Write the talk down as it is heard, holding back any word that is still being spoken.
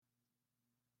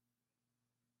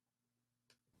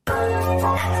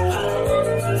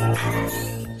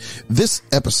This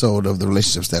episode of the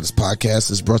Relationship Status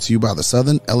Podcast is brought to you by the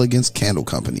Southern Elegance Candle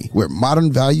Company, where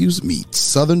modern values meet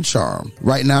Southern charm.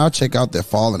 Right now, check out their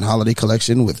fall and holiday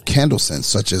collection with candle scents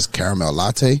such as caramel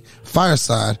latte,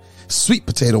 fireside, sweet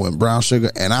potato and brown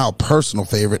sugar, and our personal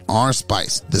favorite, orange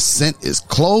spice. The scent is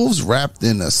cloves wrapped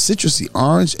in a citrusy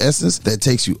orange essence that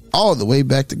takes you all the way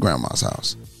back to grandma's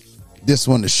house. This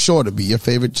one is sure to be your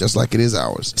favorite, just like it is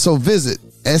ours. So visit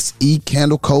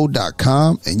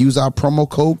secandleco.com and use our promo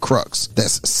code CRUX,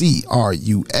 that's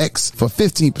CRUX, for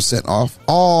 15% off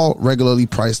all regularly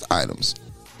priced items.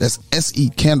 That's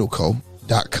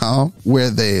secandleco.com,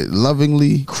 where they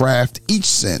lovingly craft each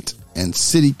scent and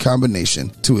city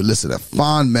combination to elicit a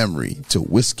fond memory to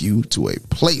whisk you to a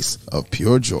place of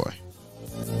pure joy.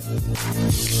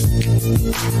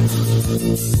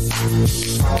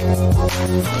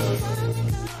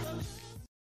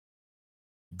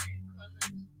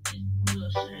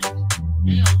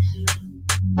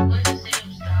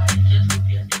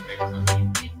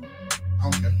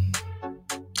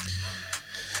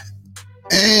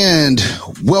 And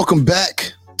welcome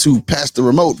back to Pass the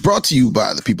Remote, brought to you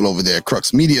by the people over there at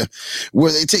Crux Media,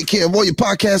 where they take care of all your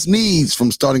podcast needs,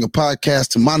 from starting a podcast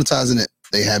to monetizing it.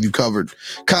 They have you covered.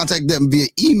 Contact them via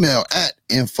email at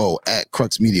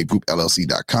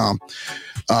info@cruxmediagroupllc.com.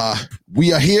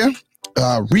 We are here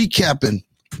recapping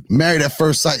Married at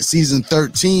First Sight season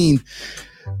 13.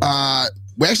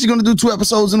 We're actually going to do 2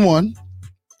 episodes in one,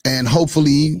 and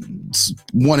hopefully it's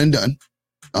one and done,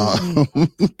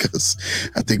 because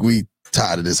I think we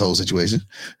tired of this whole situation.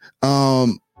 Though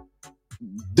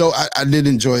I did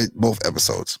enjoy both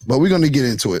episodes, but we're going to get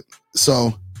into it.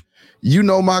 So, you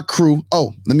know my crew.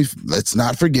 Oh, let's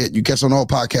not forget, you catch on all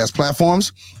podcast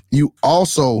platforms. You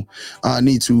also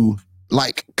need to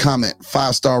like, comment,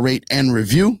 5-star rate, and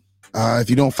review. If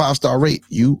you don't 5-star rate,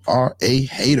 you are a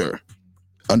hater.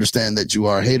 Understand that you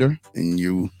are a hater and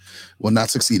you will not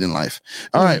succeed in life.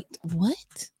 All right. What?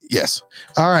 Yes.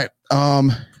 All right.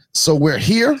 So we're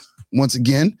here once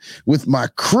again with my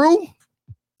crew.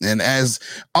 And as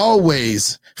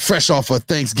always, fresh off a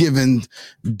Thanksgiving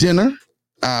dinner,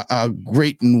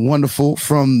 great and wonderful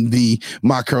from the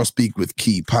My Girl Speak with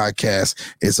Key podcast.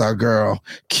 It's our girl,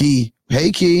 Key.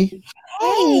 Hey, Key.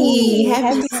 Hey,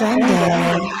 happy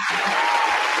Sunday.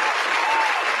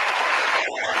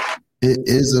 It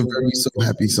is a very so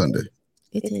happy Sunday.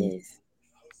 It is.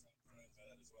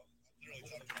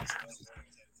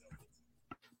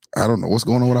 I don't know what's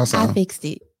going on with our sound. I fixed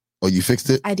it. Oh, you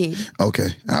fixed it? I did.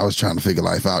 Okay. I was trying to figure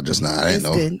life out just now. I didn't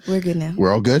know. Good. We're good now.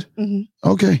 We're all good? Mm-hmm.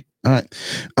 Okay. All right.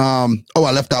 I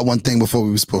left out one thing before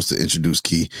we were supposed to introduce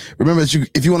Key. Remember that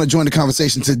if you want to join the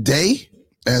conversation today,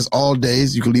 as all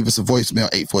days, you can leave us a voicemail,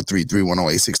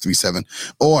 843-310-8637,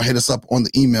 or hit us up on the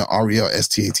email,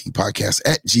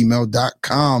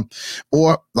 relstatpodcast@gmail.com,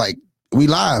 or we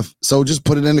live. So just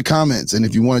put it in the comments. And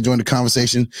if you want to join the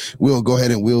conversation, we'll go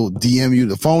ahead and we'll DM you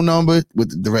the phone number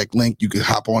with the direct link. You can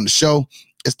hop on the show.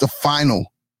 It's the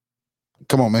final.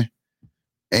 Come on, man.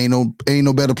 Ain't no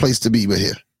better place to be but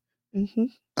here. Mm-hmm.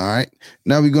 All right.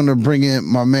 Now we're going to bring in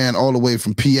my man all the way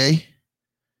from PA.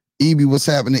 Evie, what's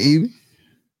happening, Evie?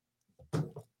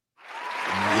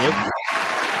 Yep.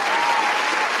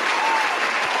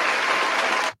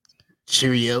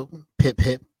 Cheerio, pip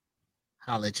hip.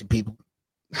 Holla at your people.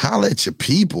 Holla at your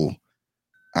people.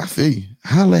 I feel you.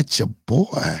 Holla at your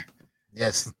boy.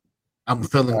 Yes, I'm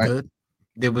feeling good.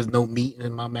 There was no meat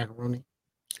in my macaroni.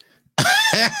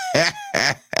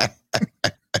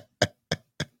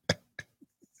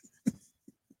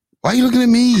 Why are you looking at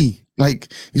me? You're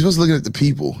supposed to look at the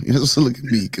people. You're supposed to look at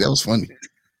me. That was funny.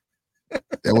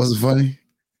 That wasn't funny?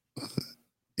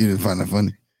 You didn't find that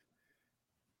funny?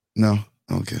 No?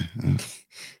 Okay.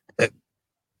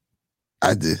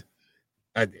 I did.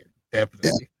 Definitely.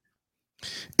 Yeah.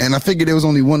 And I figured there was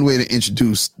only one way to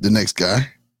introduce the next guy.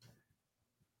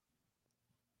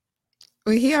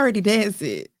 Well, he already danced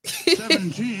it.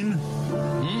 17.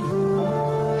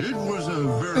 It was a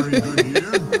very good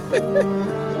year.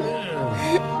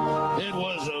 Yeah. It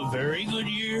was a very good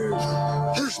year.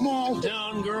 For small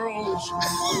Town girls,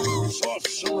 soft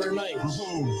summer nights.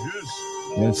 Oh,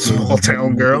 Yes, Small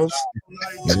town girls.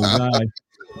 it is I.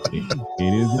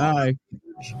 It is I.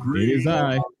 It is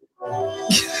I.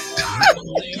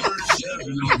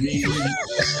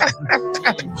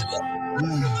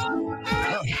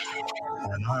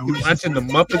 And I You was watching the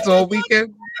Muppets all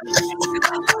weekend?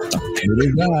 It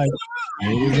is I.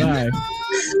 It is I.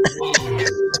 It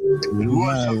is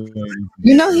I.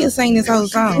 You know he'll sing this whole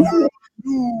song.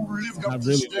 you lived I up the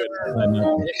really stairs I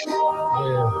know.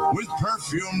 with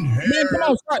perfumed hair. Man, come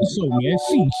on, start the show, man.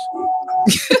 Sheesh.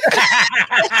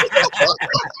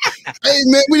 Hey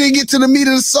man, we didn't get to the meat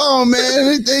of the song, man.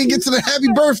 They didn't get to the happy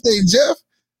birthday, Jeff.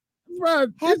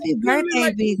 Bruh, Happy birthday,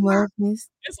 like, Big Muffins.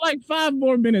 it's like 5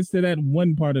 more minutes to that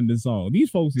one part of the song. These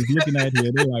folks is looking at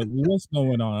here. They're like, what's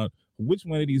going on? Which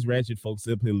one of these ratchet folks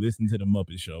up here listen to the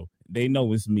Muppet Show? They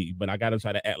know it's me, but I gotta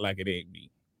try to act like it ain't me.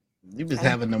 You was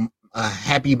having a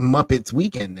happy Muppets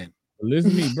weekend then. Listen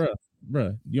to me,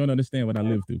 bruh. You don't understand what I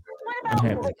lived through. I'm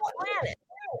happy.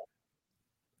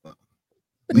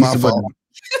 My fault.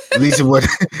 At least it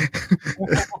wasn't.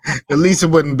 At least it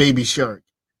wasn't Baby Shark.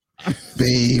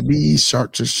 Baby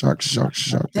shark, shark,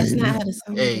 That's baby. not how the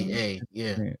song goes. Hey,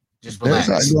 yeah. Just That's relax.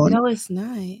 how it's going. No, it's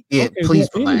not. Yeah, Okay, please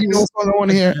well, relax. You know what song I want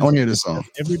to hear? I want to hear this song.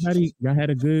 Everybody, y'all had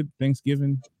a good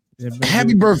Thanksgiving. Everybody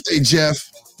Happy good? birthday, Jeff.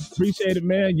 Appreciate it,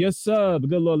 man. Yes, sir. The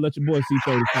good Lord let your boy see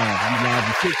 35. I'm alive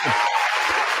and kicking.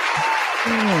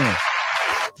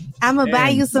 I'm going to buy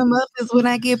Damn. you some muffins when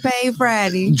I get paid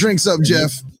Friday. Drinks up,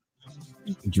 Jeff.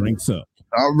 Drinks up.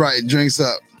 All right, drinks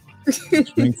up.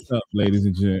 Drinks up, ladies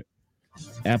and gents.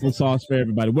 Applesauce for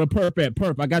everybody. Where Perp at?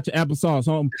 Perp, I got your applesauce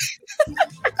home.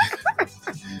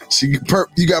 You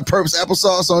got Perp's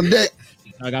applesauce on deck.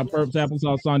 I got Perp's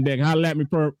applesauce on deck. Holla at me,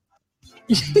 Perp.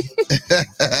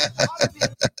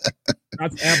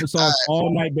 That's applesauce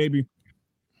all night, baby.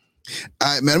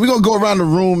 All right, man. We're gonna go around the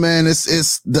room, man.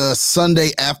 It's the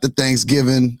Sunday after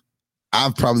Thanksgiving.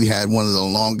 I've probably had one of the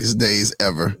longest days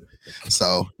ever.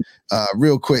 So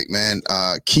real quick, man.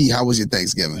 Key, how was your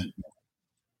Thanksgiving?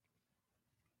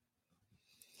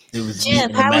 It was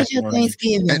Jeff, how was your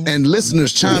Thanksgiving? And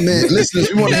listeners, chime in. Listeners,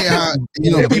 we want to hear how,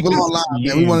 people online,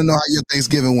 man. We want to know how your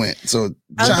Thanksgiving went. So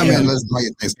chime in. Let's know how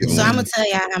your Thanksgiving So went. I'm going to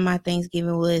tell y'all how my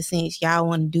Thanksgiving was, since y'all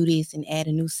want to do this and add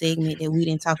a new segment that we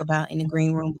didn't talk about in the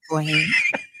green room beforehand.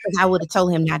 Because I would have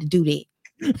told him not to do that.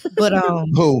 But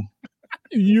Who?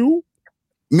 You?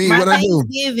 Me? my What I do?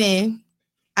 Thanksgiving,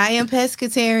 I am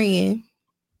pescatarian,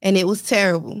 and it was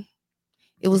terrible.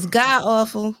 It was god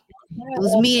awful. It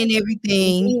was meat and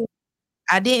everything.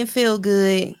 I didn't feel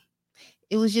good.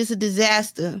 It was just a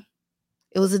disaster.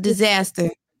 It was a disaster.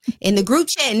 And the group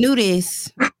chat knew this,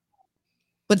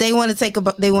 but they want to take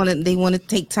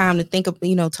time to think of,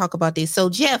 talk about this. So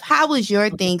Jeff, how was your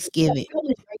Thanksgiving?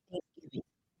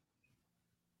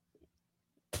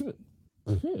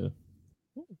 Yeah.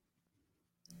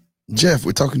 Jeff,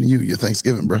 we're talking to you. Your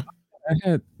Thanksgiving, bro. I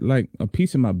had like a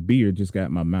piece of my beard just got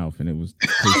in my mouth and it was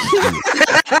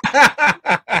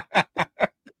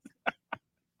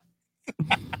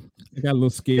I got a little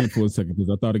scared for a second because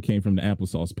I thought it came from the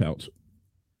applesauce pouch.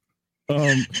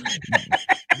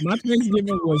 My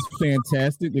Thanksgiving was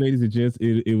fantastic, ladies and gents.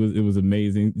 It was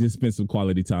amazing. Just spent some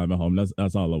quality time at home.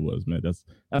 That's all it was, man.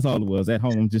 That's all it was. At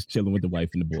home, just chilling with the wife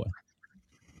and the boy.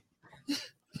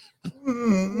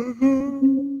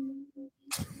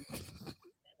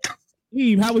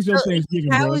 Eve, how was your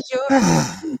Thanksgiving, How bro? was your?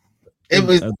 It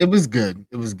was good.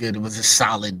 It was good. It was a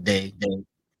solid day.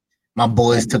 My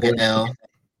boys took an L,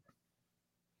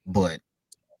 but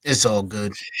it's all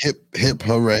good. Hip,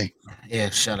 hooray. Yeah,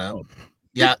 shut up.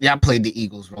 Y'all played the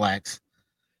Eagles. Relax.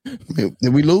 Did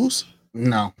we lose?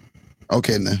 No,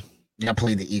 Okay, then. y'all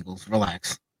played the Eagles.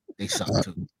 Relax. They suck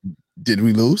too. Did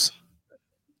we lose?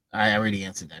 I already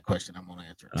answered that question. I'm gonna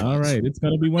answer it. All twice. right, it's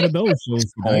gonna be one of those shows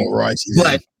tonight. All right.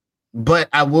 But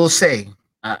I will say,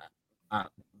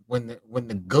 when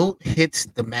the goat hits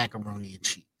the macaroni and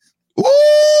cheese,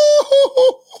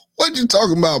 Ooh, what you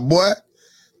talking about, boy?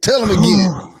 Tell him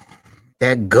again.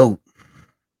 that goat.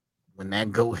 When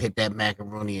that goat hit that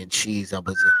macaroni and cheese, I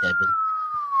was in heaven.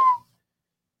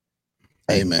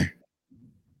 Amen.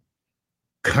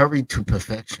 Curry to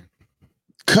perfection.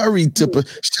 Curry to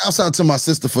shouts out to my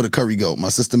sister for the curry goat. My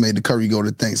sister made the curry goat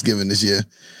at Thanksgiving this year.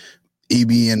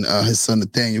 EB and his son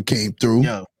Nathaniel came through.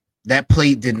 Yo, that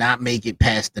plate did not make it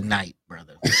past the night,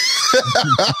 brother.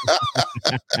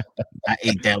 I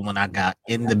ate that when I got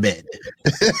in the bed.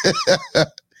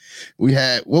 We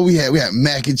had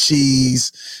mac and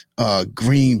cheese,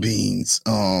 green beans,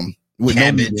 with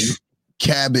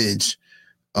cabbage,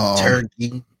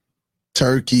 turkey.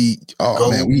 Oh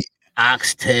goat, man,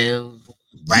 oxtails,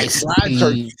 rice and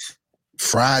peas.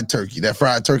 Fried turkey. That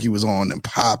fried turkey was on and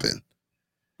popping.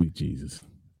 Sweet Jesus.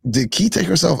 Did Key take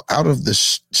herself out of the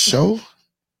show?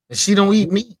 She don't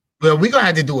eat meat. Well, we're gonna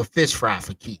have to do a fish fry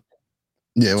for Key.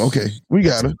 Yeah, okay. We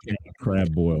got her.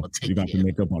 Crab boil. I'll take You got to it.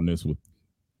 make up on this one.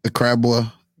 The crab boy.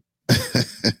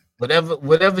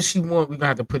 Whatever she want, we're gonna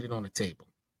have to put it on the table.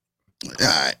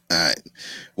 All right.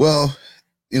 Well,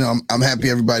 I'm happy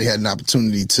everybody had an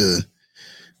opportunity to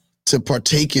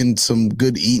partake in some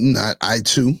good eating. I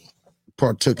too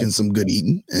partook in some good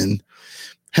eating and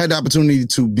had the opportunity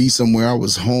to be somewhere. I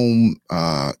was home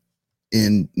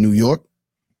in New York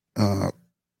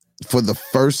for the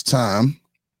first time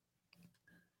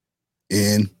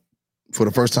in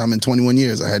 21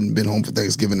 years. I hadn't been home for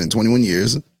Thanksgiving in 21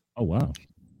 years. Oh, wow.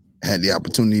 Had the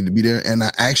opportunity to be there. And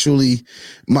I actually,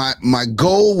 my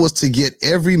goal was to get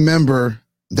every member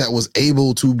that was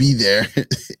able to be there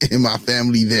in my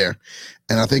family there.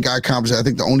 And I think I accomplished it. I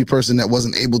think the only person that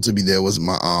wasn't able to be there was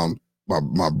my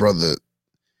brother.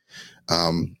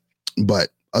 But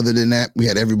other than that, we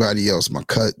had everybody else.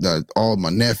 All my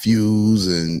nephews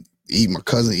and my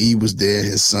cousin E was there,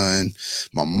 his son.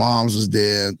 My mom's was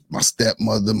there, my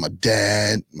stepmother, my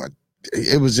dad.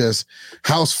 It was just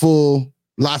house full,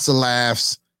 lots of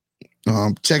laughs.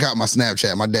 Check out my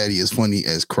Snapchat. My daddy is funny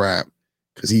as crap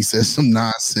because he says some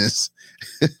nonsense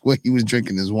when he was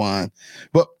drinking his wine.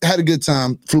 But had a good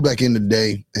time, flew back in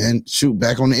today and shoot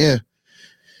back on the air.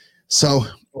 So,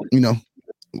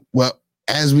 well,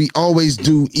 as we always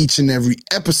do each and every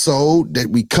episode that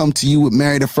we come to you with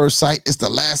Married at First Sight, it's the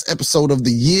last episode of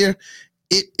the year.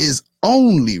 It is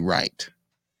only right.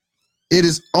 It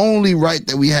is only right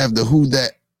that we have the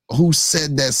Who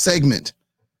Said That segment.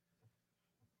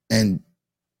 And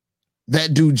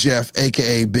that dude, Jeff,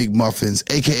 a.k.a. Big Muffins,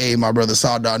 a.k.a. my brother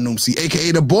Sardar Noomsi,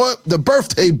 a.k.a. the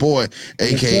birthday boy,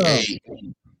 a.k.a.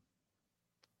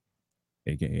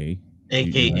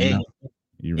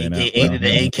 You ran out.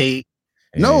 The AK.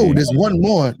 No, there's one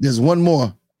more.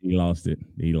 He lost it.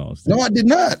 No, I did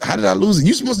not. How did I lose it?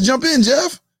 You supposed to jump in,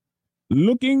 Jeff.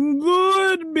 Looking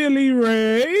good, Billy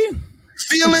Ray.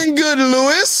 Feeling good,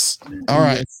 Lewis. All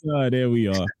right. Yes, there we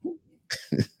are.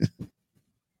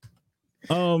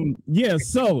 Yeah,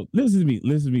 so listen to me,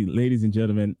 ladies and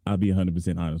gentlemen. I'll be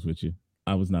 100% honest with you.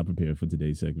 I was not prepared for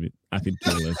today's segment. I could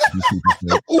tell us.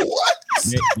 What?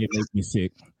 It makes me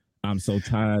sick. I'm so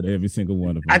tired of every single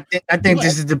one of them. I think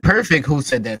this is the perfect Who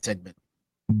Said That segment.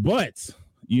 But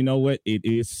you know what? It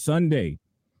is Sunday,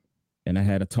 and I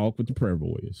had a talk with the prayer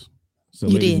warriors. So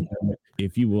you did.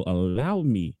 If you will allow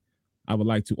me, I would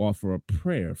like to offer a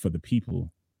prayer for the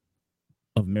people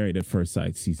of Married at First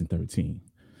Sight season 13.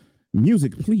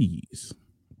 Music, please.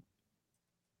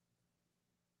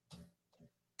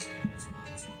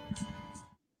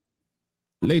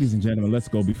 Ladies and gentlemen, let's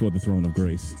go before the throne of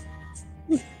grace.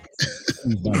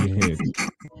 Please bow your head.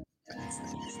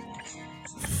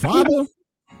 Father,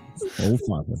 oh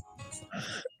Father,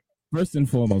 first and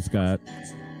foremost, God,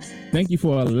 thank you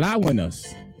for allowing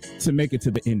us to make it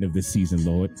to the end of this season,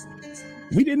 Lord.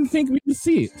 We didn't think we could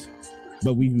see it,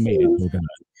 but we've made it, oh God.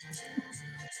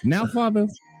 Now, Father,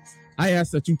 I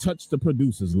ask that you touch the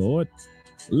producers, Lord.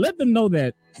 Let them know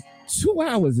that 2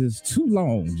 hours is too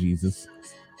long, Jesus.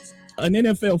 An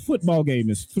NFL football game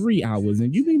is 3 hours,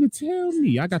 and you mean to tell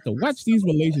me I got to watch these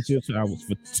relationships hours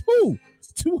for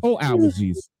two whole hours,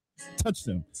 Jesus. Touch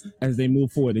them as they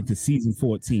move forward into season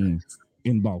 14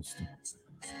 in Boston.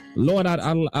 Lord,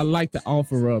 I'd like to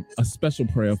offer up a special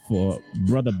prayer for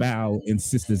Brother Bow and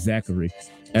Sister Zachary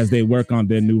as they work on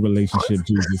their new relationship,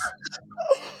 Jesus.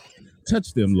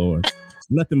 Touch them, Lord.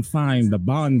 Let them find the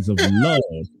bonds of love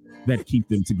that keep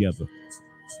them together.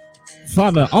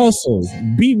 Father, also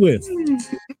be with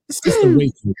Sister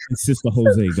Rachel and Sister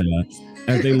Jose, God,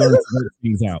 as they learn to work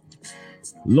things out.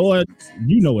 Lord,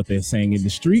 you know what they're saying in the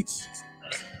streets.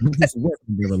 Just work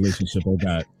in their relationship, oh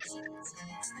God.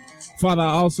 Father,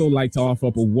 I also like to offer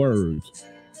up a word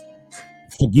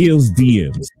for Gil's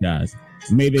DMs, God.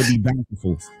 May they be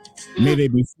bountiful. May they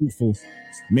be fruitful.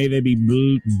 May they be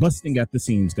busting at the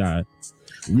seams, God.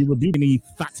 We rebuke any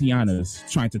Tatianas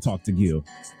trying to talk to Gil.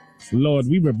 Lord,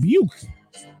 we rebuke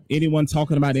anyone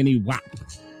talking about any WAP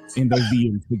in those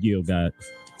DMs for Gil, God.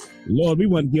 Lord, we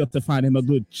want Gil to find him a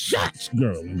good church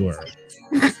going girl.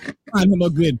 Find him a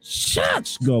good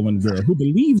church going girl who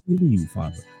believes in you,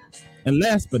 Father. And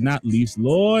last but not least,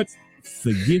 Lord,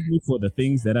 forgive me for the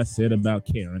things that I said about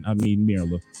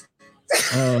Mirla.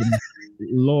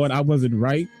 Lord, I wasn't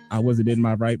right. I wasn't in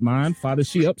my right mind. Father,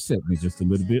 she upset me just a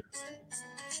little bit.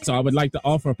 So I would like to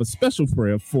offer up a special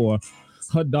prayer for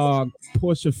her dog,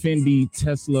 Porsche, Fendi,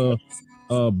 Tesla,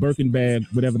 Birkenbag,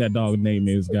 whatever that dog name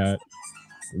is, God.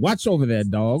 Watch over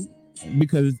that dog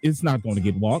because it's not going to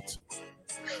get walked.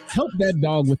 Help that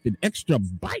dog with an extra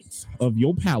bite of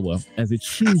your power as it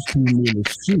chews through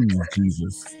Mirla's shoes,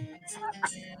 Jesus.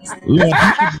 Lord,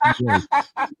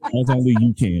 as only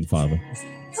you can, Father.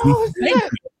 We thank you,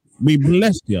 we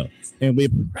bless you, and we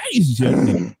praise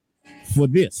you for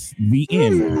this, the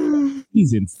end of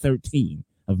season 13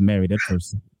 of Married at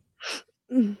First Sight.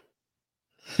 And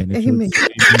the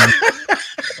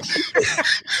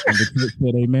church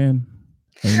said amen.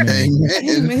 Amen.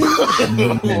 Amen.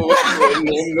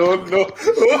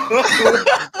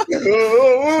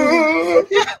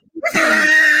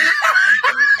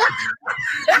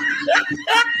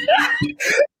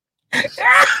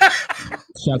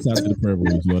 Shouts out to the prayer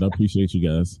warriors, Lord. I appreciate you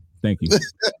guys. Thank you.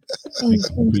 I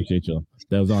appreciate y'all.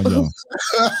 That was on y'all.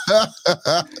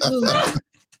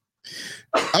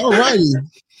 All righty.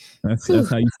 That's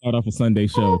how you start off a Sunday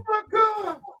show.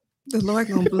 The Lord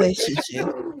gonna bless you, Jeff.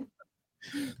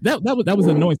 That was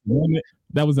anointed. Wasn't it?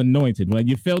 That was anointed. When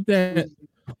you felt that,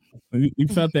 you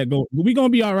felt that go. We gonna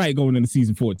be all right going into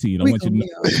season 14. I want you to know.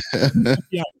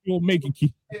 Yeah, we gonna make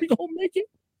it. We gonna make it.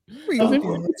 We I was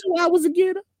gonna in 2 hours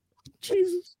again.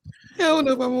 Jesus. I don't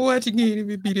know if I'm gonna watch again if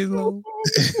it be this long.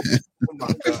 Oh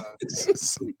my God.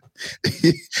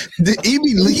 Did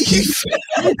Evie leave?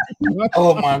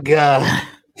 Oh my God.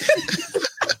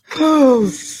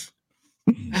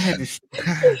 I had to.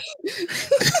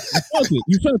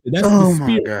 You felt it. That's Oh the my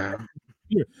spirit.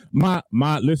 God.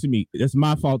 My listen to me. That's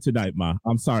my fault tonight, Ma.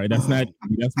 I'm sorry. That's not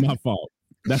you. That's my fault.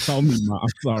 That's on me, Ma. I'm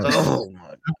sorry. Oh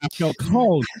my. I felt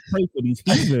called to pray for these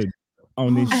heathens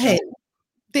on this show.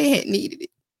 They had needed it.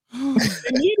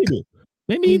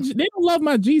 They needed it. They don't love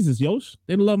my Jesus, Yosh.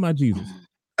 They don't love my Jesus.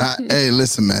 Hey,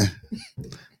 listen, man.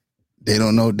 They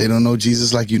don't know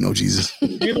Jesus like you know Jesus.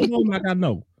 They don't know him like I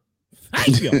know.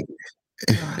 Thank you.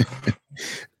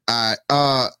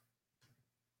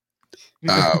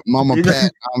 Mama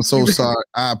Pat, I'm so sorry.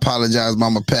 I apologize,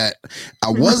 Mama Pat. I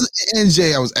wasn't in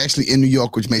NJ. I was actually in New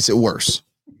York, which makes it worse.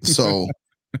 So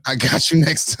I got you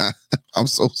next time. I'm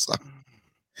so sorry.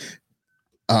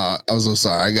 I'm so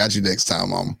sorry. I got you next time,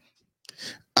 Mama.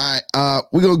 All right,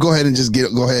 we're gonna go ahead and just get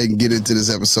into this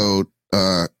episode.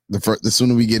 The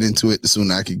sooner we get into it, the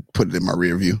sooner I can put it in my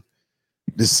rear view.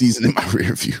 This season in my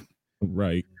rear view.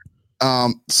 Right.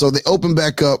 So they open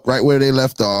back up right where they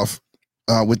left off,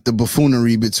 with the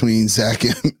buffoonery between Zach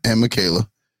and Michaela.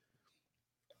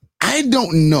 I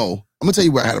don't know. I'm gonna tell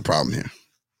you where I had a problem here.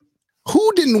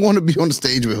 Who didn't want to be on the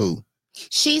stage with who?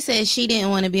 She said she didn't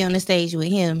want to be on the stage with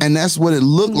him. And that's what it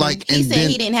looked like. He said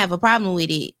he didn't have a problem with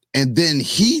it. And then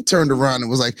he turned around and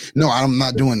was like, no, I'm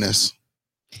not doing this.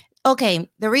 Okay,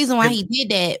 the reason why he did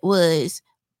that was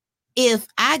if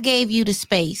I gave you the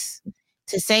space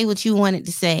to say what you wanted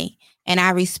to say, and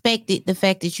I respected the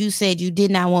fact that you said you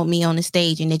did not want me on the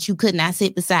stage and that you could not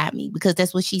sit beside me, because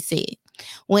that's what she said.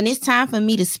 When it's time for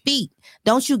me to speak,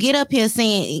 don't you get up here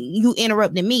saying you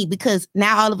interrupted me, because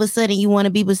now all of a sudden you want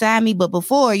to be beside me, but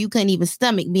before you couldn't even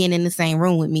stomach being in the same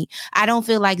room with me. I don't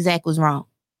feel like Zach was wrong.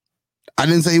 I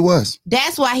didn't say he was.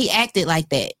 That's why he acted like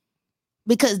that,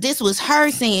 because this was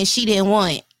her saying she didn't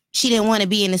want to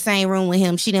be in the same room with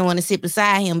him. She didn't want to sit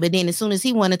beside him. But then as soon as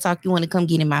he want to talk, you want to come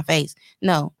get in my face.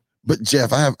 No. But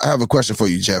Jeff, I have a question for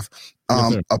you, Jeff.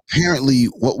 Yes, apparently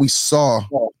what we saw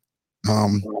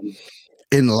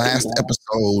in last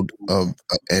episode of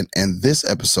and this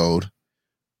episode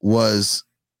was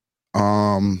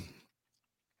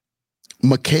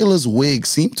Michaela's wig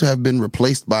seemed to have been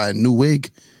replaced by a new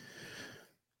wig.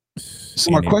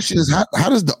 So my question is, how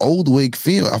does the old wig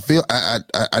feel?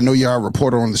 I know you're a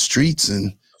reporter on the streets,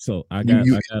 and so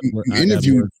you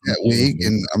interviewed that wig,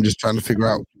 and I'm just trying to figure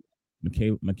out.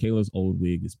 Michaela's old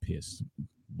wig is pissed,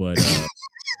 but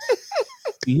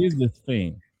here's the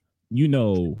thing,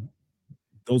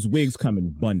 those wigs come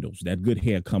in bundles. That good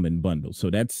hair come in bundles.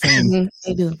 So that same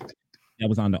they do. That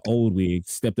was on the old wig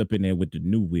stepped up in there with the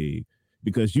new wig,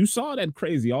 because you saw that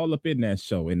crazy all up in that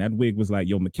show, and that wig was like,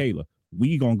 "Yo, Michaela,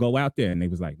 we gonna go out there," and they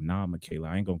was like, "Nah, Michaela,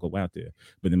 I ain't gonna go out there."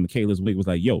 But then Michaela's wig was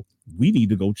like, "Yo, we need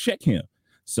to go check him."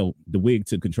 So the wig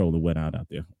took control and went out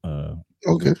there.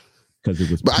 Okay. Because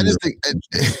it was. But I just think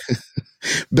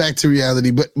back to reality.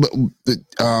 But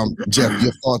Jeff,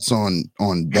 your thoughts on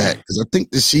that? Because I think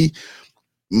that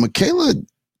Michaela,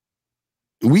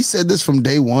 we said this from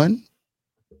day one,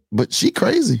 but she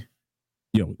crazy.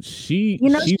 Yo, she's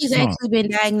actually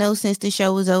been diagnosed since the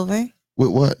show was over. With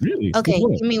what? Really? Okay,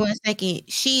 give me 1 second.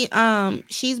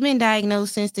 She's been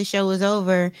diagnosed since the show was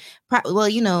over.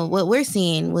 Well, what we're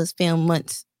seeing was filmed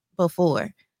months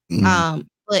before. Mm-hmm.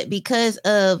 But because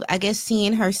of, I guess,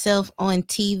 seeing herself on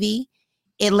TV,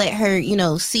 it let her,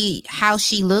 see how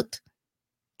she looked,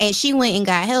 and she went and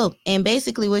got help. And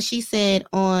basically, what she said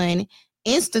on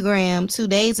Instagram 2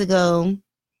 days ago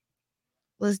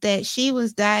was that she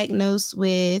was diagnosed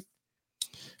with.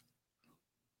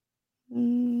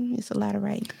 It's a lot of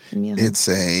writing. It's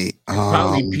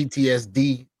probably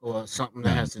PTSD or something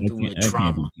that has to do with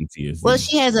trauma. Well,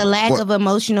 she has a lack of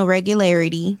emotional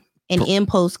regularity and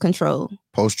impulse control.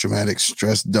 Post-traumatic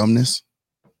stress dumbness.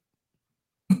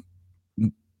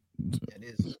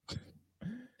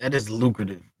 That That is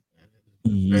lucrative.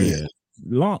 Yeah.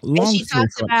 Long And she story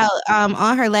talked short, about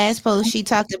on her last post, she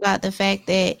talked about the fact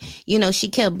that, you know, she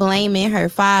kept blaming her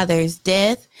father's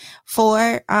death for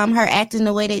her acting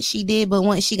the way that she did, but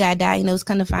once she got diagnosed,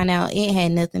 come to find out it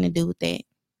had nothing to do with that.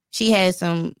 She had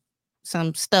some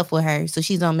stuff with her, so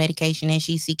she's on medication and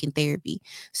she's seeking therapy.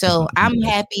 So I'm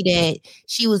happy that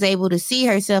she was able to see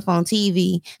herself on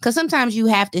TV, because sometimes you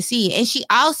have to see it. And she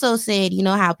also said, you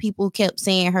know how people kept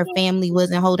saying her family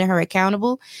wasn't holding her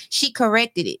accountable, she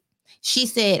corrected it. She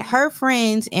said her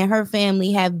friends and her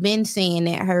family have been saying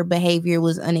that her behavior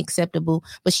was unacceptable,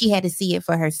 but she had to see it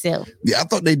for herself. Yeah, I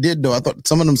thought they did though. I thought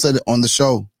some of them said it on the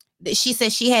show. She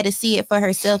said she had to see it for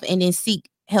herself and then seek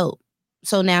help.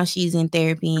 So now she's in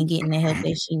therapy and getting the help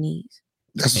that she needs.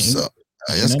 That's what's up.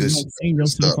 That's good. Seeing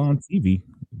yourself on TV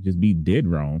just be dead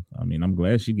wrong. I mean, I'm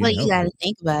glad she But gets you help. got to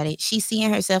think about it. She's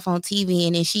seeing herself on TV,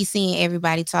 and then she's seeing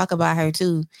everybody talk about her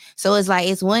too. So it's like,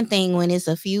 it's one thing when it's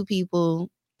a few people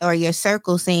or your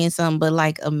circle saying something, but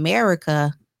like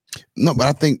America. No, but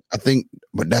I think,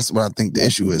 but that's what I think the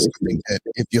issue is. I think that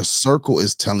if your circle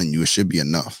is telling you, it should be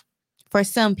enough. For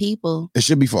some people, it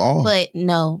should be for all. But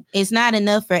no, it's not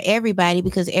enough for everybody,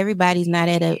 because everybody's not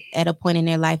at a point in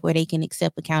their life where they can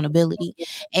accept accountability.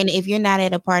 And if you're not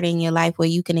at a part in your life where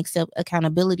you can accept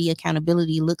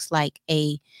accountability looks like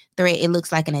a threat. It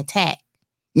looks like an attack.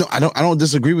 No, I don't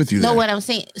disagree with you. Know what I'm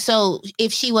saying? So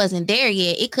if she wasn't there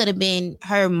yet, it could have been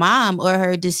her mom or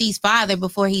her deceased father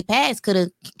before he passed could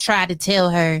have tried to tell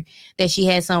her that she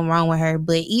had something wrong with her.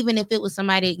 But even if it was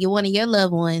somebody, you're one of your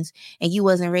loved ones, and you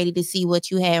wasn't ready to see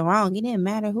what you had wrong, it didn't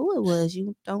matter who it was.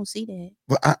 You don't see that.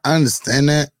 But I understand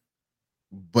that,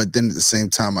 but then at the same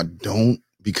time, I don't,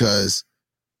 because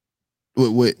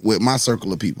with my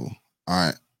circle of people, all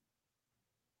right,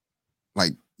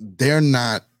 like they're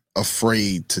not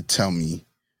afraid to tell me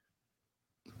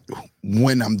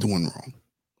when I'm doing wrong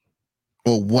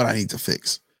or what I need to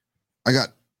fix. I got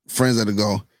friends that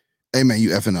go, "Hey man, you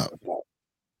effing up,"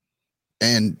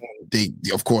 and they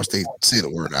of course they say the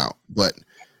word out, but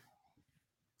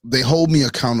they hold me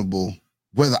accountable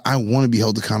whether I want to be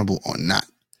held accountable or not.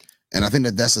 And I think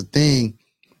that that's a thing,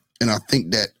 and I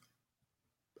think that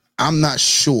I'm not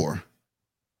sure.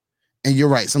 And you're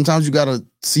right, sometimes you got to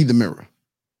see the mirror.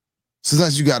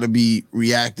 Sometimes you got to be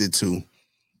reacted to.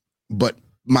 But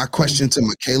my question to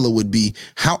Michaela would be,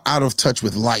 how out of touch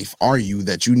with life are you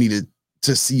that you needed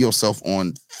to see yourself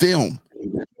on film?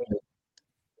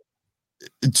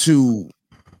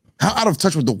 How out of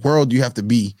touch with the world do you have to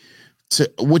be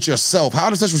with yourself? How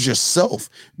out of touch with yourself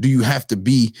do you have to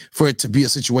be for it to be a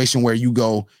situation where you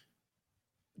go,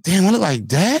 damn, I look like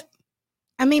that?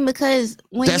 I mean, because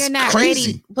when That's you're not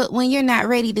crazy. ready, but when you're not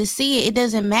ready to see it, it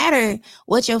doesn't matter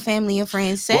what your family and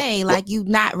friends say. Like, you're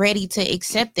not ready to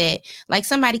accept that. Like,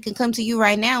 somebody can come to you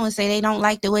right now and say they don't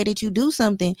like the way that you do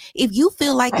something. If you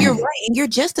feel like you're right and you're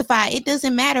justified, it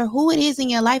doesn't matter who it is in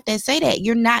your life that say that.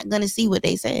 You're not going to see what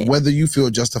they say. Whether you feel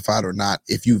justified or not,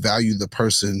 if you value the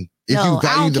person, if No, you value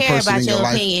I don't the care person about in your your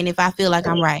life, opinion if I feel like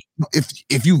I'm right.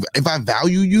 if I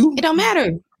value you, It don't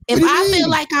matter. If What do you I feel mean?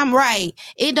 like I'm right,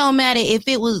 it don't matter if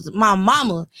it was my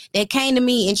mama that came to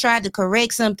me and tried to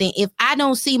correct something. If I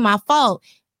don't see my fault,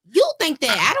 you think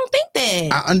that. I don't think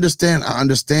that. I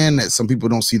understand that some people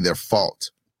don't see their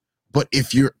fault. But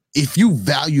if you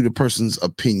value the person's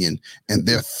opinion and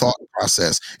their thought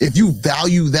process, if you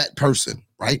value that person,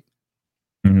 right?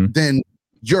 Mhm. Then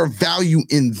your value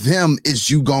in them is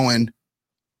you going,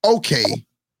 okay,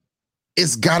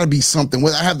 it's got to be something.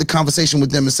 Whether I have the conversation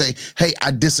with them and say, hey,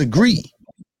 I disagree.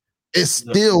 It's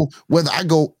still whether I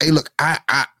go, hey, look, I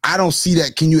don't see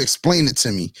that. Can you explain it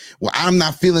to me? Well, I'm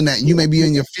not feeling that. You may be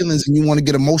in your feelings and you want to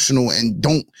get emotional and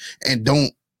don't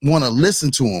want to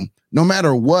listen to them. No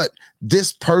matter what,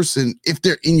 this person, if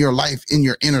they're in your life, in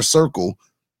your inner circle,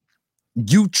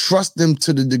 you trust them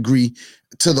to the degree,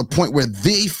 to the point where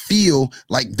they feel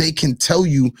like they can tell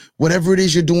you whatever it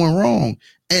is you're doing wrong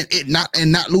and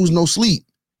not lose no sleep.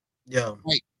 Yeah.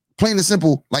 Like, plain and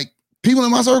simple, like people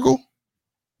in my circle,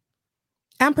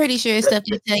 I'm pretty sure it's stuff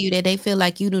they tell you that they feel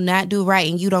like you do not do right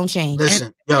and you don't change.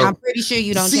 Listen, I'm pretty sure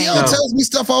you don't change CL it. tells me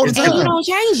stuff all the And And you time, don't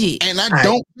change it. and I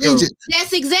don't change it.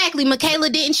 That's exactly. Michaela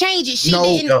didn't change it. She No,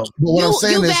 didn't. Yo, But what I'm You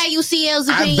saying is, value CL's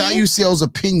I opinion. value CL's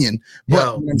opinion, but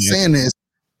Yo. what I'm saying is,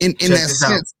 in Check that this out.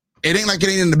 sense, it ain't like it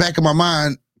ain't in the back of my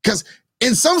mind, because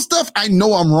in some stuff I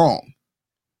know I'm wrong.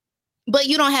 But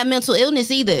you don't have mental illness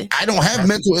either. I don't have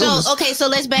mental illness. So, okay, so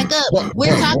let's back up. But-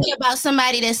 We're but- talking about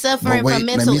somebody that's suffering But wait, from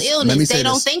let mental me illness. say They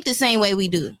don't this. think the same way we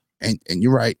do. And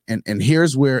you're right. And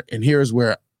here's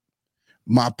where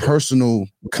my personal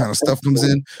kind of stuff comes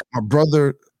in. My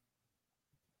brother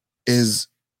he's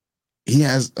he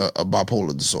has a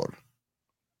bipolar disorder.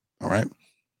 All right.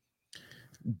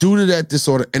 Due to that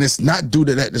disorder, and it's not due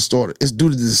to that disorder, it's due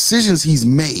to the decisions he's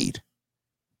made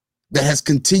that has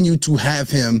continued to have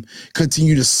him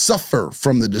continue to suffer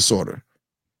from the disorder.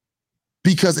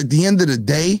 Because at the end of the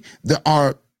day, there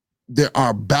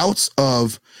are bouts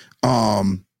of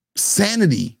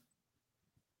sanity.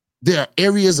 There are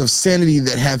areas of sanity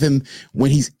that have him when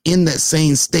he's in that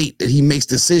same state that he makes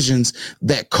decisions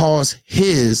that cause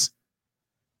his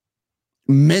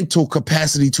mental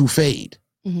capacity to fade.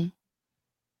 Mm-hmm.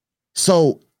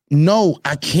 So no,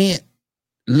 I can't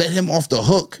let him off the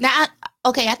hook. Now,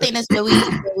 I think that's where we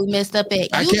messed up at.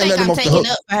 I You can't think let him I'm off the taking hook.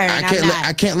 up for her, and I'm not.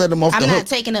 I can't let him off the I'm hook. not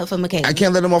taking up for Michaela. I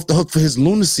can't let him off the hook for his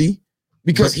lunacy,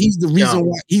 because he's the reason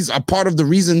why he's a part of the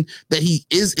reason that he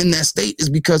is in that state is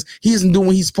because he isn't doing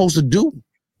what he's supposed to do.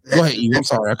 Go ahead, Eve. I'm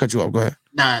sorry, I cut you off. Go ahead.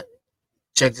 Nah,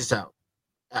 check this out.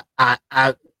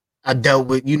 I dealt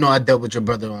with your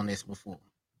brother on this before,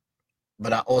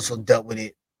 but I also dealt with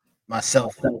it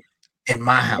myself in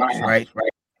my house, right?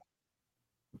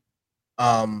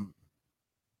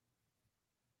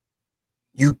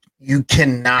 You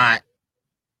cannot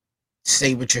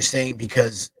say what you're saying,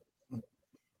 because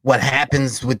what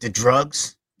happens with the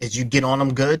drugs is you get on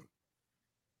them good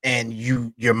and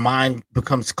your mind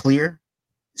becomes clear,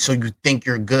 so you think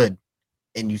you're good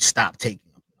and you stop taking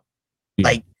them.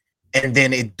 Like, and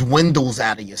then it dwindles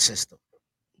out of your system.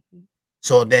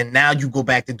 So then now you go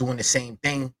back to doing the same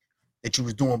thing that you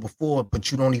was doing before,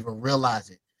 but you don't even realize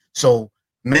it. So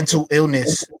mental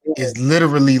illness is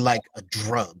literally like a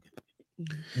drug.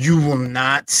 You will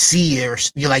not see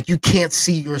you can't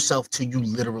see yourself till you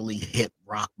literally hit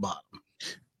rock bottom.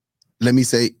 Let me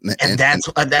say, and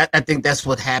I think that's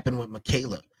what happened with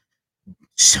Michaela.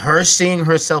 Her seeing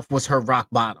herself was her rock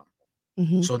bottom.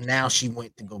 Mm-hmm. So now she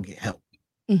went to go get help.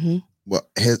 Mm-hmm. Well,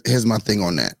 here's my thing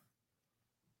on that.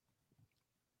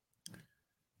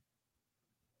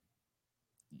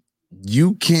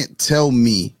 You can't tell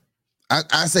me.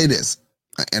 I say this,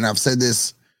 and I've said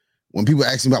this when people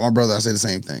ask me about my brother. I say the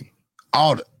same thing.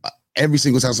 Every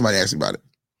single time somebody asks me about it.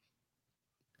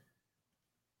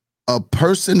 A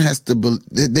person has to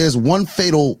there's one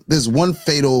fatal,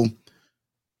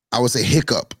 I would say,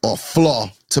 hiccup or flaw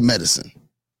to medicine.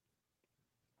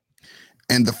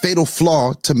 And the fatal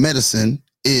flaw to medicine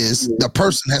is the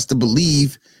person has to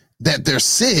believe that they're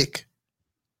sick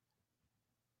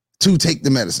to take the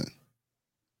medicine.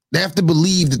 They have to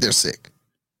believe that they're sick.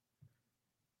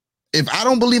 If I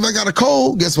don't believe I got a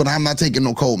cold, guess what? I'm not taking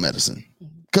no cold medicine,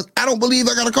 because I don't believe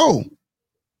I got a cold.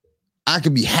 I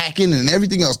could be hacking and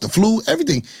everything else, the flu,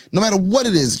 everything, no matter what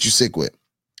it is that you're sick with.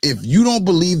 If you don't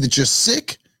believe that you're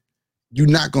sick, you're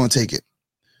not going to take it.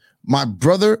 My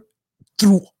brother,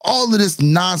 through all of this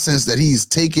nonsense that he's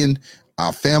taken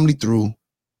our family through,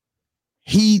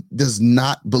 he does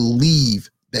not believe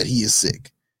that he is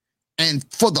sick. And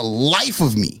for the life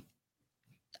of me,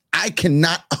 I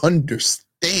cannot understand.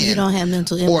 You don't have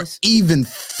mental illness, or even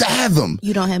fathom.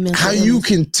 You don't have mental how illness. you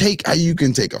can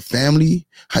take a family,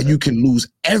 how you can lose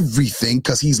everything,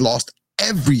 because he's lost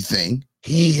everything.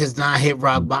 He has not hit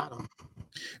rock bottom.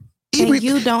 And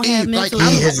you don't have mental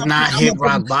illness. He has not hit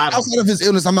rock bottom. Outside of his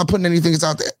illness, I'm not putting anything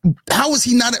out there. How is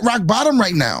he not at rock bottom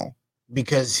right now?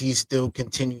 Because he still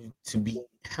continues to be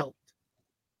helped.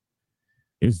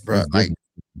 Bro, like,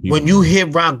 when you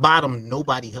hit rock bottom,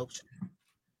 nobody helps you.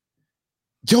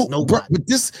 Yo, bro,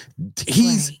 but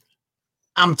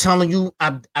I'm telling you,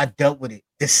 I dealt with it.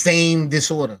 The same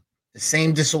disorder,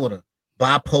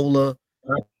 bipolar,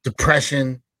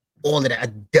 depression, all of that. I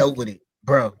dealt with it,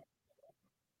 bro.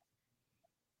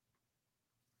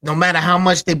 No matter how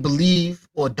much they believe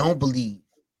or don't believe,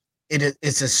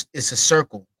 it's a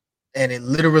circle, and it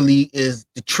literally is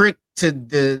the trick to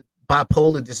the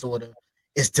bipolar disorder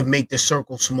is to make the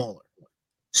circle smaller,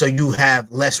 so you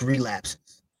have less relapses.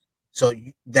 So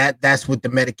that's with the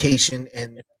medication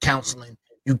and counseling.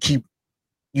 You keep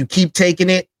taking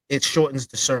it, it shortens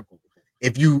the circle.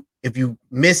 If you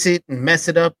miss it and mess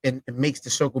it up, and it makes the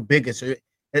circle bigger. So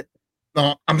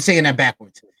I'm saying that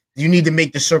backwards. You need to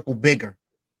make the circle bigger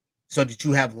so that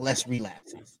you have less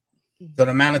relapses. So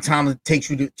the amount of time it takes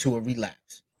you to a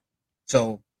relapse.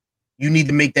 So you need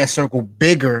to make that circle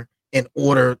bigger in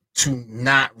order to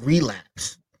not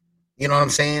relapse. You know what I'm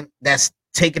saying? That's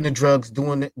taking the drugs,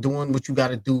 doing what you got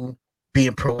to do,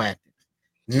 being proactive.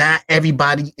 Not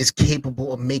everybody is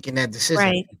capable of making that decision.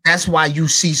 Right. That's why you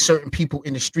see certain people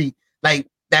in the street, like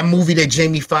that movie that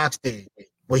Jamie Foxx did,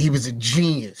 where he was a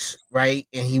genius, right?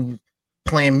 And he was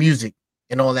playing music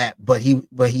and all that, but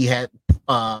he had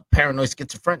paranoid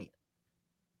schizophrenia.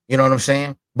 You know what I'm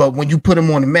saying? But when you put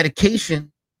him on the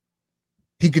medication,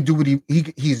 He could do what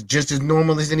he's just as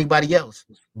normal as anybody else,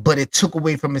 but it took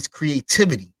away from his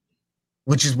creativity,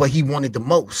 which is what he wanted the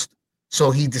most.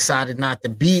 So he decided not to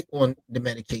be on the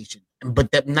medication.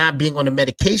 But that not being on the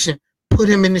medication put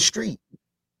him in the street,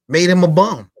 made him a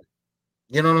bum.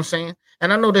 You know what I'm saying?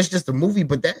 And I know that's just a movie,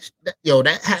 but that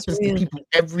happens to people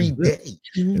every day.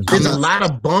 There's a lot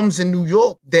of bums in New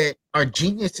York that are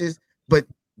geniuses, but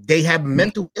they have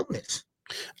mental illness.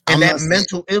 And that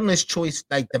mental illness choice,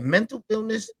 like the mental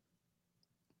illness,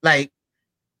 like,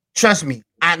 trust me,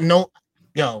 I know,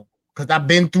 because I've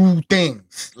been through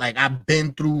things. Like, I've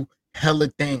been through hella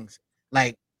things.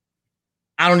 Like,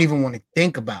 I don't even want to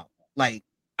think about. Like,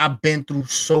 I've been through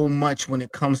so much when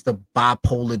it comes to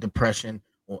bipolar depression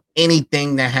or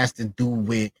anything that has to do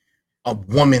with a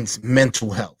woman's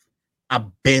mental health.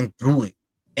 I've been through it.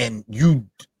 And you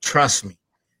trust me.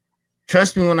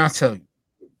 Trust me when I tell you.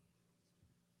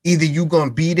 Either you're going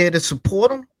to be there to support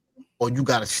them or you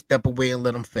got to step away and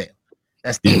let them fail.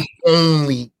 That's the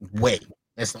only way.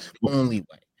 That's the only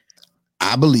way.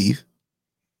 I believe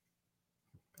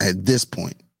at this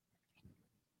point,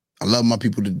 I love my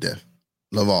people to death.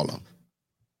 Love all of them.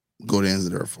 Go to the ends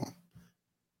of the earth for them.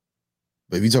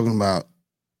 But if you're talking about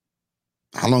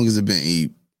how long has it been, Eve?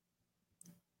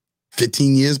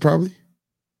 15 years probably?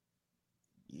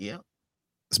 Yeah.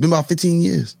 It's been about 15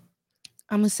 years.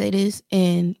 I'm going to say this,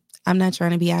 and I'm not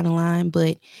trying to be out of line,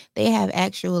 but they have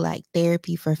actual like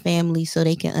therapy for families so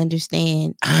they can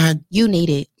understand you need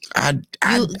it. Let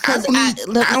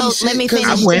me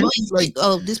finish.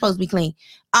 This supposed to be clean.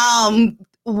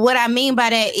 What I mean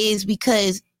by that is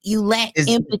because you lack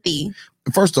empathy.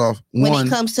 First off, when it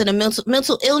comes to the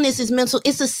mental illness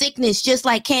it's a sickness, just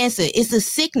like cancer. It's a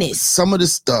sickness. Some of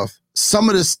this stuff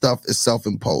is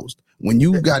self-imposed. When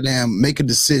you goddamn make a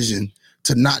decision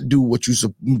to not do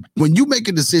when you make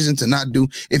a decision to not do,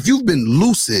 if you've been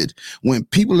lucid, when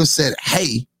people have said,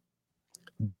 hey,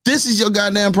 this is your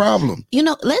goddamn problem.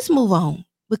 Let's move on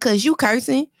because you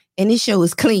cursing and this show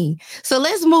is clean. So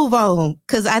let's move on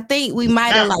because I think we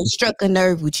might have like struck a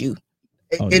nerve with you.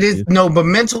 It is but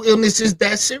mental illness is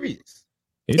that serious.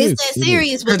 It's that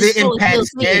serious because it impacts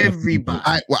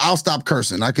everybody. I'll stop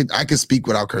cursing. I could speak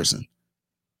without cursing.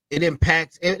 It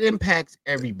impacts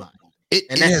everybody.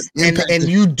 And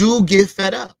you do get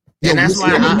fed up. And that's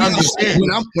why I understand.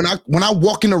 When I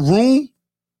walk in a room,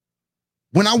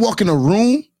 with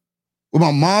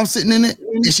my mom sitting in it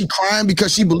and she crying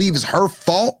because she believes it's her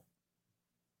fault.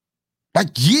 Like,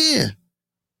 yeah,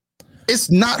 it's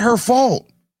not her fault.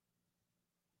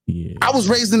 Yeah. I was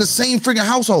raised in the same freaking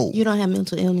household. You don't have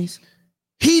mental illness.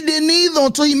 He didn't either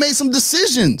until he made some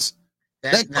decisions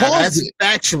that caused it.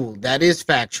 Factual. That is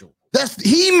factual.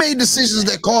 He made decisions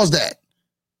that caused that.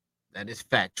 That is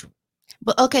factual.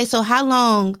 But okay, so how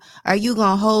long are you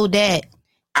gonna hold that?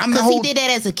 Because he did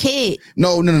that as a kid.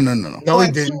 No. No,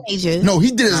 he didn't. Teenager. No,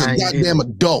 he did it as a goddamn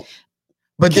adult.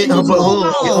 But then, hold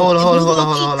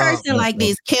on. Person like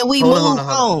this, can we move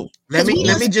on? Let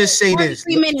me just say this.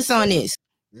 3 minutes on this.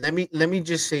 Let me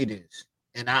just say this,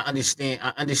 and I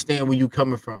understand where you're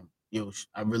coming from, Yosh.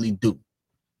 I really do.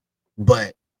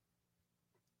 But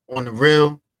on the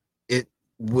real,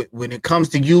 when it comes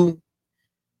to you,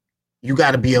 you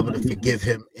got to be able to forgive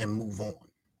him and move on.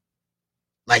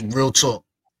 Like real talk,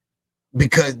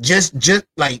 because just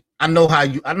like I know how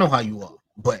you are,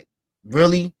 but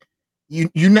really,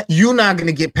 you're not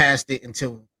gonna get past it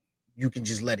until you can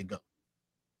just let it go.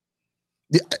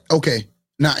 Yeah, okay.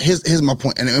 Now here's my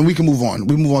point, and we can move on.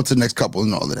 We move on to the next couple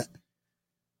and all of that.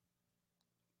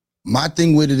 My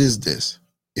thing with it is this: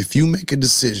 if you make a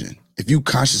decision, if you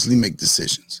consciously make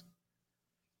decisions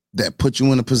that put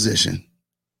you in a position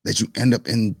that you end up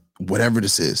in whatever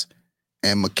this is,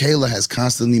 and Michaela has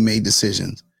constantly made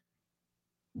decisions,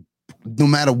 no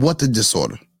matter what the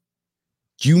disorder,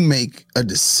 you make a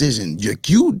decision.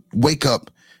 You wake up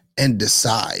and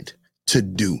decide to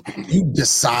do. You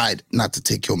decide not to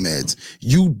take your meds.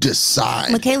 You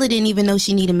decide. Michaela didn't even know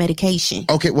she needed medication.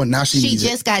 Okay, well now she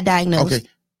just got diagnosed. Okay.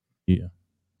 Yeah.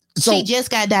 So she just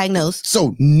got diagnosed.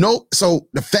 So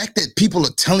the fact that people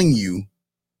are telling you,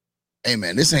 hey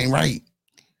man, this ain't right.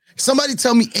 Somebody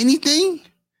tell me anything,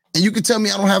 and you can tell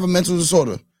me I don't have a mental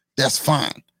disorder. That's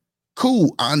fine.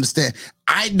 Cool, I understand.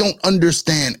 I don't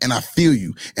understand, and I feel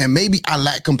you. And maybe I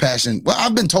lack compassion. Well,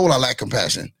 I've been told I lack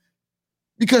compassion.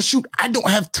 Because shoot, I don't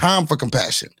have time for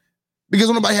compassion. Because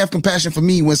nobody have compassion for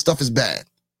me when stuff is bad.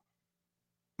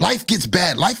 Life gets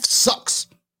bad. Life sucks.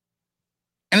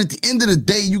 And at the end of the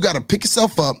day, you got to pick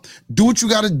yourself up, do what you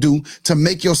got to do to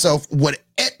make yourself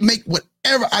make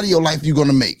whatever out of your life you're going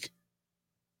to make.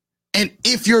 And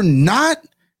if you're not,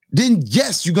 then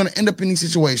yes, you're going to end up in these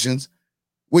situations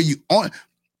where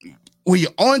when you're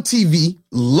on TV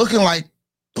looking like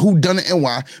who done it and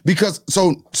why, because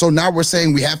so now we're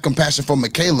saying we have compassion for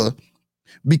Michaela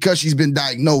because she's been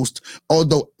diagnosed,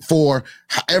 although for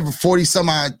however 40 some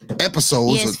odd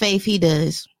episodes. Yes, Faith, he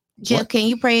does. Jeff, What? can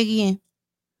you pray again?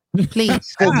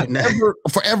 Please.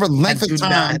 forever length of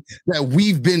time that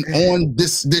we've been on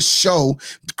this show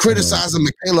criticizing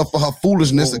Michaela for her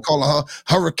foolishness and calling her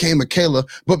Hurricane Michaela,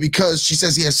 but because she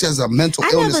says she has a mental I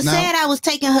illness never now. said I was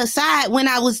taking her side when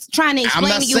I was trying to I'm explain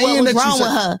not to you what saying was that you wrong said-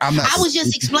 with her. I'm not- I was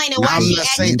just explaining why I'm she not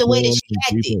saying- acted the way that she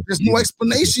acted. There's no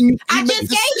explanation. You I make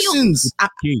just gave you- decisions.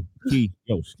 Key,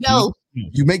 Yo.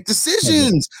 You make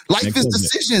decisions. Life Next is subject.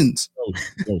 decisions.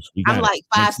 I'm like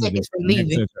 5 seconds from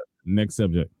leaving. Next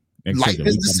subject. Life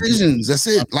is decisions. That's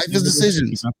it. Life is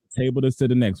decisions. Table this to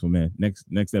the next one, man. Next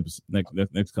episode.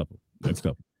 Next couple.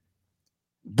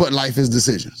 But life is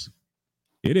decisions.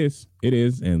 It is,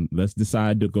 and let's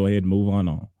decide to go ahead and move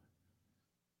on.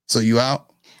 So you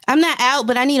out? I'm not out,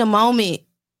 but I need a moment.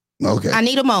 Okay. I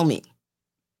need a moment.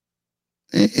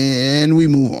 And we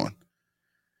move on.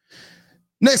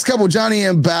 Next couple, Johnny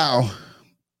and Bao.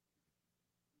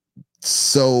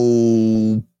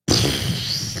 So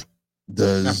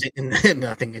does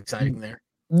nothing exciting there.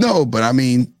 no, but I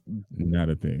mean, Not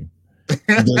a thing.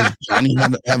 does Johnny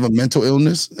have a mental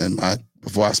illness?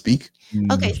 Before I speak,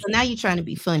 Okay, so now you're trying to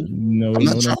be funny. No, I'm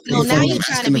not trying to No, be now funny. you're I'm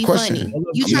trying asking to the be question. funny.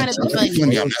 You I'm trying not to be trying to be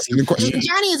funny. funny. I'm asking the question.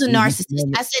 Johnny is a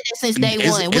narcissist. I said that since day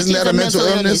one. Which Isn't is that a mental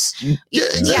illness? Yeah,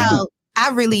 exactly. Y'all,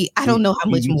 I don't know how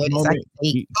much more of this I can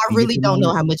take. I really don't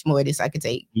know how much more of this I could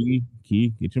take.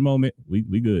 Key, get your moment. We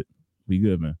good. We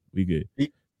good, man. We good.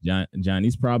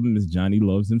 Johnny's problem is Johnny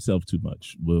loves himself too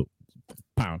much. Well,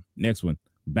 pow. Next one.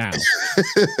 Bao.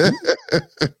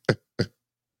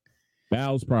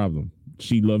 Bao's problem.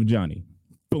 She loved Johnny.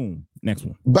 Boom. Next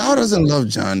one. Bao doesn't love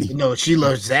Johnny. No, she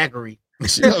loves Zachary.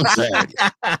 She loves Zach.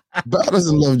 Bao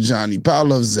doesn't love Johnny. Bao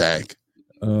loves Zach.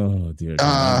 Oh dear.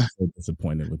 I'm so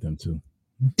disappointed with them too.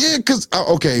 Yeah, because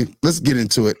okay, let's get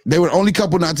into it. They were the only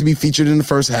couple not to be featured in the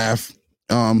first half.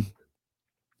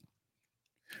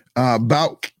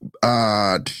 About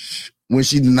when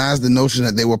she denies the notion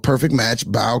that they were a perfect match,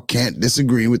 Bao can't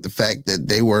disagree with the fact that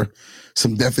they were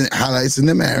some definite highlights in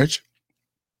their marriage.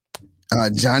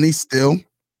 Johnny still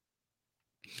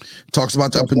talks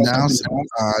about the up and downs.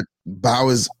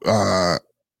 Bao is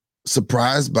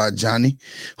surprised by Johnny,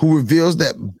 who reveals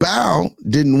that Bao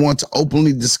didn't want to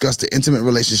openly discuss the intimate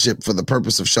relationship for the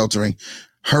purpose of sheltering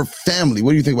her family.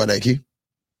 What do you think about that, Key?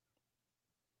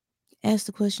 Ask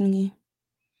the question again.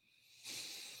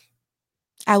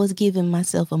 I was giving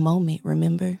myself a moment,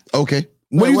 remember? Okay.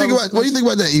 What do you think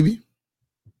about that, Evie?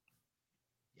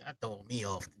 Y'all throwing me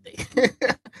off today.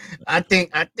 I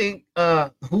think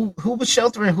who was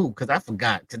sheltering who? Because I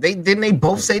forgot. Didn't they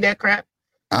both say that crap?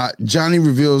 Johnny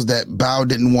reveals that Bao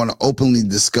didn't want to openly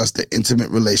discuss the intimate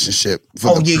relationship. Yeah.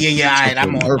 All right,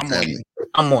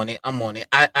 I'm on it.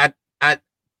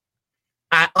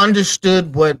 I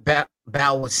understood what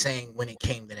Bao was saying when it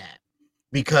came to that,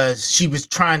 because she was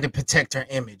trying to protect her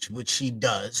image, which she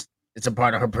does. It's a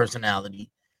part of her personality,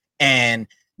 and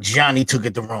Johnny took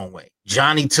it the wrong way.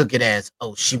 Johnny took it as,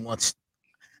 oh, she wants,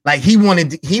 like he wanted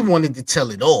to tell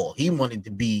it all. He wanted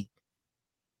to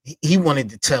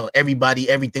tell everybody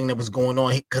everything that was going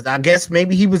on, because I guess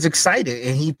maybe he was excited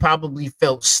and he probably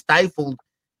felt stifled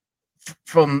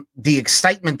from the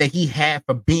excitement that he had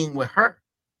for being with her.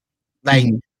 Like,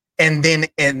 and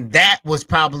that was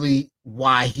probably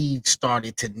why he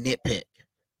started to nitpick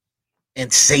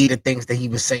and say the things that he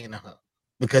was saying to her,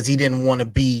 because he didn't want to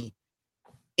be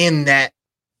in that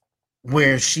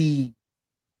where she,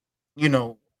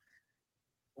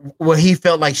 where he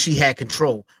felt like she had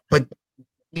control. But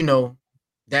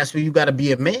that's where you got to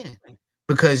be a man,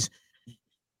 because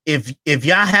if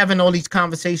y'all having all these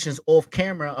conversations off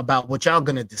camera about what y'all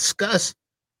gonna discuss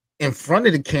in front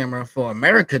of the camera for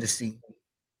America to see,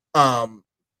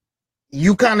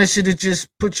 you kind of should have just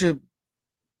put your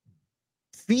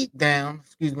feet down.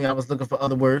 Excuse me, I was looking for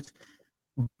other words,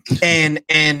 and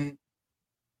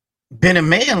been a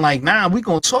man. Like, nah, we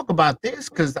gonna talk about this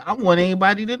because I want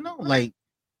anybody to know. Like,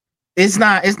 it's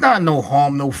not no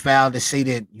harm, no foul to say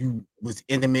that you was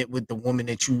intimate with the woman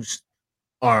that you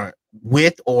are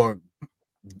with or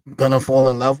gonna fall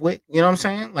in love with. You know what I'm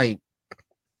saying? Like,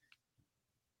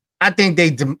 I think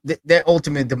their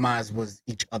ultimate demise was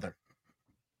each other.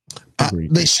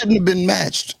 They shouldn't have been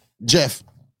matched, Jeff.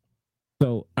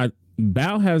 So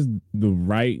Bao has the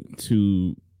right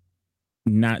to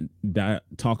not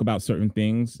talk about certain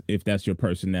things if that's your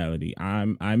personality.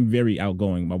 I'm very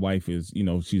outgoing. My wife is,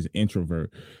 she's an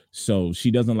introvert, so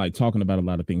she doesn't like talking about a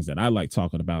lot of things that I like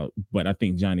talking about. But I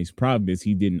think Johnny's problem is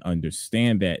he didn't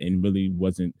understand that and really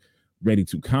wasn't ready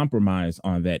to compromise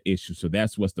on that issue. So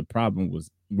that's what's the problem, was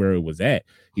where it was at.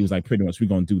 He was like, pretty much, we're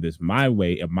gonna do this my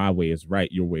way, and my way is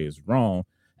right, your way is wrong.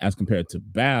 As compared to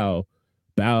Bao,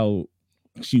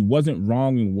 she wasn't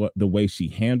wrong in the way she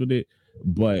handled it,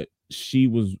 but she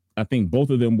was, I think both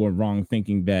of them were wrong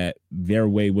thinking that their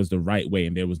way was the right way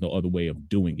and there was no other way of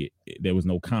doing it. There was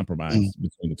no compromise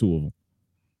between the two of them.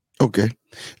 Okay.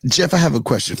 Jeff, I have a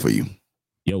question for you.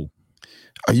 Yo.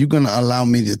 Are you going to allow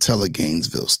me to tell a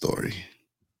Gainesville story?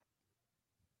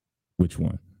 Which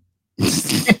one?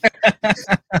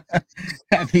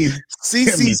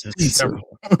 CC's Pizza.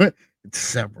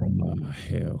 Several. Oh,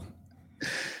 hell.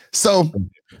 So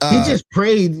he just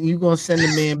prayed you're gonna send the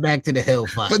man back to the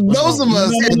hellfire. But those of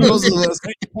us,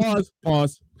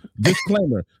 Pause.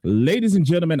 Disclaimer, ladies and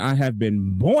gentlemen, I have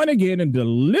been born again and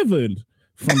delivered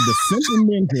from the simple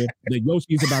ninja that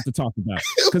Yoshi is about to talk about.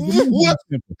 Because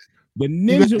the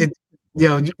ninja,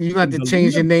 you got to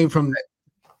change your name from.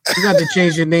 You got to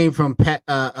change your name from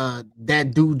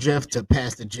that dude Jeff to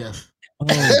Pastor Jeff. Or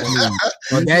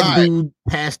that dude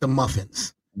Pastor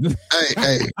Muffins.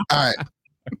 Hey, all right.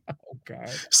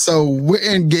 Okay. So we're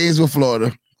in Gainesville,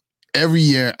 Florida. Every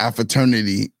year, our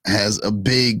fraternity has a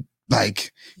big,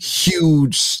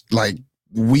 huge,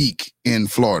 week in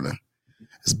Florida.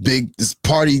 It's big. This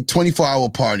party, 24-hour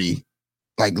party,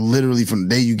 literally from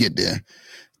the day you get there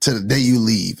to the day you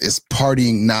leave. It's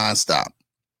partying nonstop.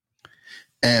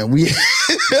 And we,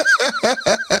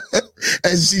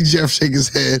 as you see Jeff shake his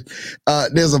head,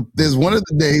 there's one of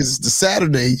the days, the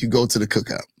Saturday, you go to the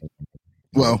cookout.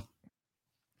 Well,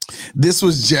 this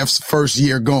was Jeff's first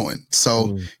year going.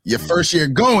 So your first year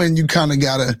going, you kind of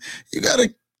gotta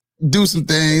do some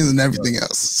things and everything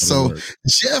else. So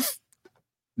Jeff,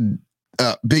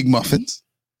 Big Muffins,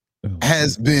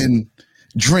 has been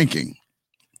drinking,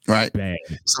 right? Bad.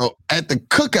 So at the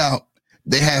cookout,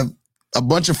 they have a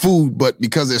bunch of food, but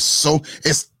because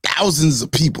it's thousands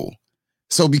of people.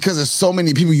 So because there's so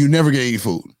many people, you never get any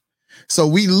food. So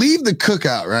we leave the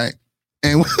cookout, right?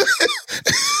 And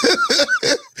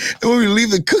when we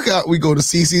leave the cookout, we go to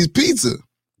CC's Pizza.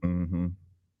 Mm-hmm.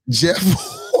 Jeff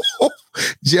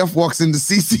walks into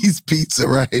CC's Pizza,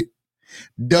 right?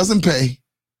 Doesn't pay.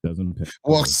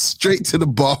 Walks straight to the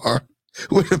bar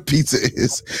where the pizza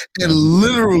is and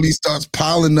literally starts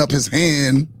piling up his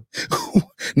hand.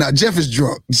 Now Jeff is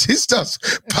drunk. He starts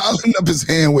piling up his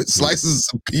hand with slices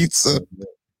of pizza.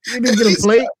 He didn't get a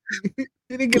plate. He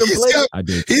didn't get a plate.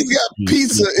 He's got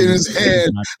pizza in his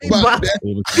hand. He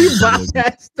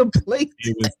bypassed the plate.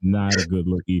 It was not a good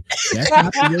look. That's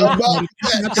not the worst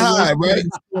part of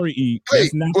the story, E.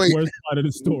 That's not the worst part of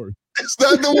the story. It's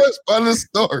not the worst part of the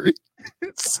story.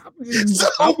 You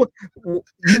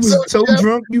were so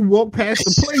drunk you walked past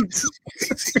the plates.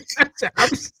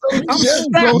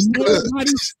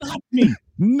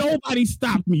 Nobody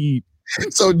stopped me.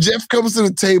 So Jeff comes to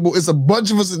the table. It's a bunch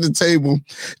of us at the table.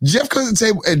 Jeff comes to the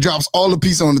table and drops all the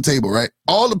pizza on the table, right?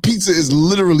 All the pizza is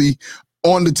literally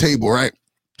on the table, right?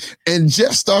 And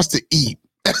Jeff starts to eat.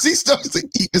 As he starts to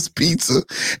eat this pizza,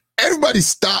 everybody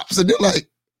stops and they're like,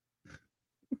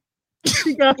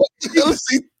 what the hell is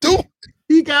he doing?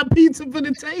 He got pizza for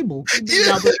the table. He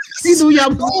knew y'all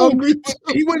was hungry.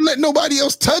 He wouldn't let nobody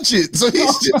else touch it. So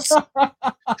he's just,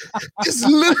 it's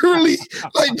literally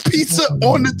like pizza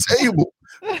on the table.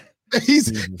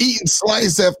 He's eating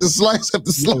slice after slice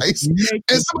after slice. And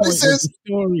somebody says,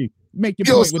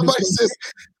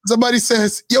 somebody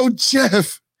says, yo,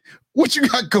 Jeff, what you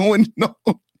got going on?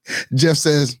 Jeff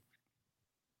says,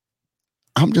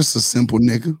 I'm just a simple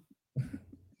nigga.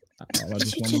 I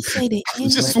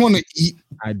just want to eat.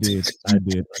 I did. I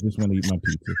just want to eat my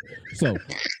pizza. So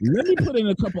let me put in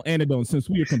a couple anecdotes since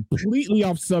we are completely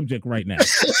off subject right now.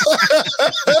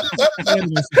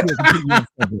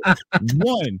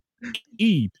 One,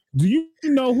 Eve, do you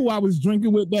know who I was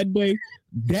drinking with that day?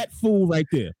 That fool right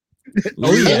there.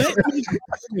 Oh, yeah.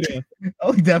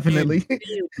 Oh, definitely.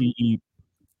 Eve,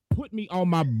 put me on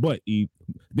my butt, Eve.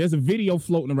 There's a video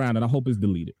floating around and I hope it's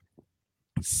deleted.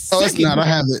 Oh, it's not. I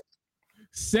have it.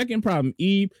 Second problem,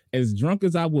 Eve, as drunk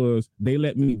as I was, they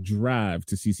let me drive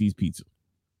to CC's Pizza.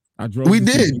 I drove. We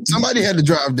did. Somebody had to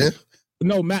drive there.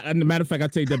 No, matter of fact, I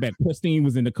take that back. Pristine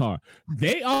was in the car.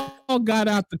 They all got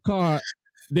out the car.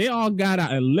 They all got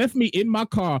out and left me in my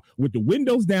car with the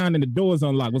windows down and the doors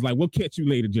unlocked. Was like, we'll catch you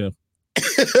later, Jeff.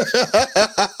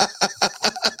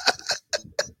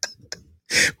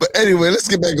 But Anyway, let's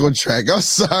get back on track. I'm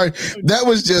sorry. That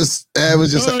was just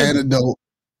an anecdote.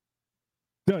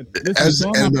 Good. As Listen,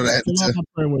 an to all anecdote. my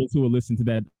prayer warriors who will listen to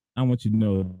that, I want you to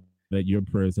know that your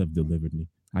prayers have delivered me.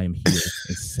 I am here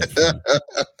and set free.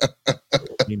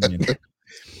 Amen.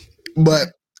 But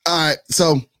all right,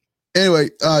 so anyway,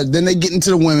 then they get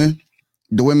into the women.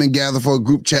 The women gather for a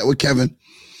group chat with Kevin,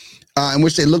 in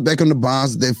which they look back on the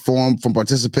bonds that they formed from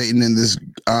participating in this.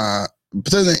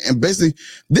 And basically,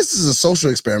 this is a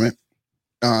social experiment.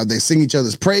 They sing each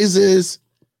other's praises.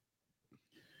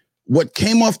 What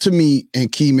came off to me, and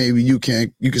Key, maybe you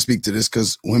can speak to this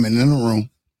because women in the room,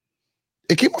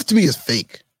 it came off to me as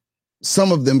fake.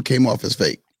 Some of them came off as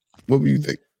fake. What do you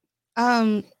think?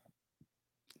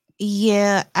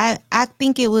 Yeah, I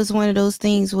think it was one of those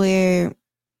things where,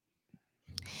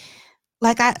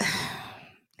 like,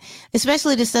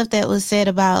 especially the stuff that was said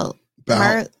about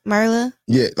Merla.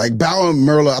 Yeah, like Bow and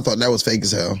Merla, I thought that was fake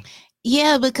as hell.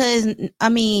 Yeah, because I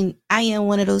mean, I am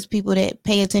one of those people that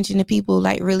pay attention to people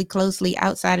like really closely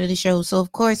outside of the show. So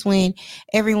of course, when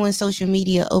everyone's social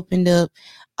media opened up,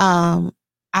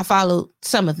 I followed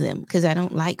some of them because I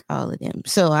don't like all of them.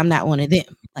 So I'm not one of them.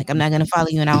 Like, I'm not going to follow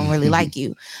you and I don't really like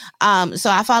you. So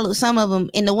I followed some of them.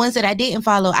 And the ones that I didn't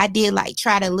follow, I did like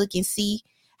try to look and see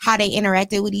how they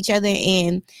interacted with each other.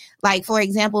 And like, for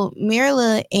example,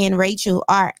 Mirla and Rachel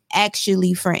are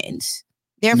actually friends.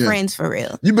 They're friends for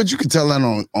real. But you can tell that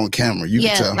on camera. You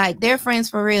can tell. Like they're friends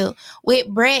for real. With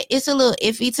Brett, it's a little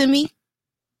iffy to me.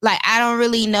 Like, I don't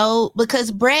really know because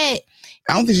Brett,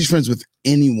 I don't think she's friends with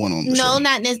anyone on the show.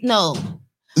 Not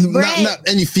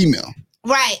any female.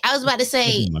 Right. I was about to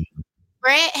say,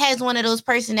 Brett has one of those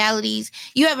personalities.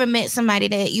 You ever met somebody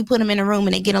that you put them in a room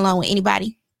and they get along with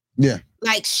anybody? Yeah.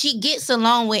 Like, she gets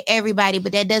along with everybody,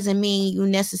 but that doesn't mean you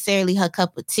necessarily her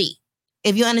cup of tea.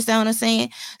 If you understand what I'm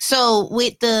saying. So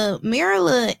with the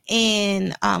Mirla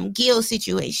and Gil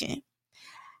situation,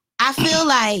 I feel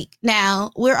like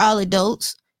now we're all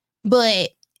adults, but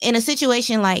in a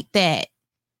situation like that,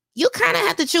 you kind of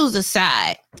have to choose a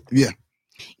side. Yeah.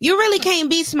 You really can't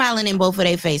be smiling in both of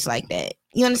their face like that.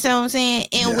 You understand what I'm saying?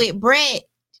 And with Brett,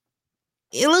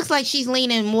 it looks like she's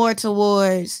leaning more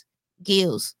towards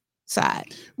Gil's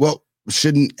side. Well,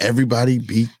 shouldn't everybody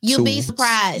be? You'll be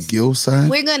surprised. Gil's side?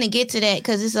 We're gonna get to that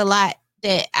because it's a lot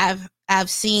that I've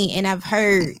seen and I've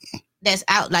heard that's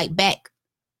out like back.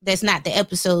 That's not the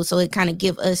episode, so it kind of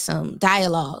give us some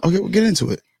dialogue. Okay, we'll get into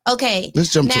it. Okay,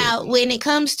 let's jump now. When it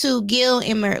comes to Gil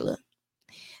and Merla,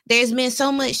 there's been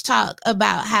so much talk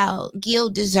about how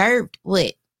Gil deserved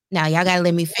what. Now y'all gotta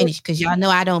let me finish because y'all know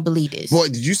I don't believe this. Boy,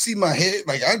 did you see my head?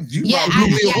 Like I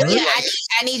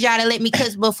need y'all to let me,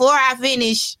 because before I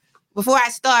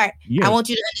start, I want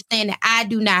you to understand that I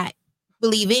do not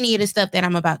believe any of the stuff that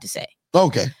I'm about to say.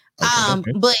 Okay.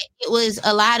 But it was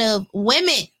a lot of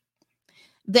women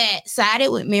that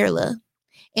sided with Mirla.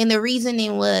 And the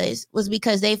reasoning was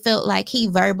because they felt like he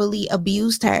verbally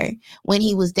abused her when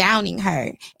he was downing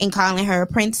her and calling her a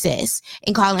princess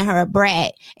and calling her a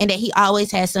brat, and that he always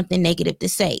had something negative to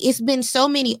say. It's been so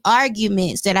many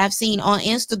arguments that I've seen on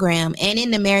Instagram and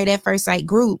in the Married at First Sight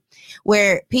group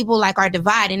where people like are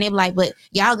divided, and they're like, but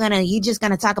you just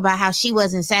gonna talk about how she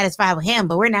wasn't satisfied with him,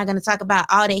 but we're not gonna talk about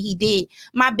all that he did.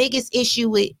 My biggest issue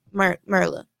with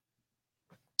Merla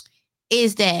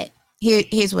is that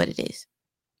here's what it is.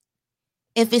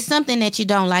 If it's something that you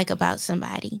don't like about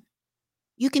somebody,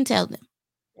 you can tell them.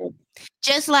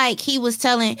 Just like he was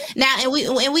telling now, and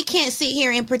we can't sit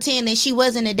here and pretend that she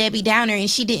wasn't a Debbie Downer and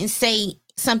she didn't say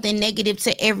something negative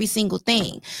to every single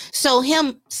thing. So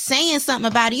him saying something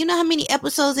about it, you know how many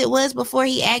episodes it was before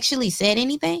he actually said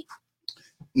anything?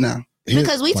 No.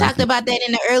 Because we talked about that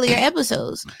in the earlier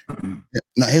episodes.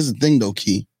 Now here's the thing though,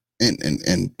 Key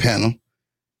and panel.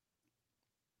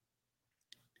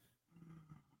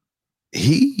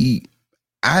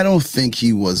 I don't think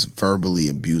he was verbally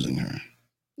abusing her.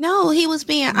 No, he was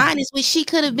being honest, which she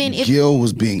could have been. Gil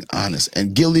was being honest.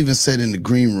 And Gil even said in the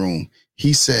green room,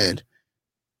 he said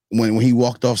when he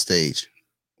walked off stage,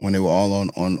 when they were all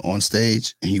on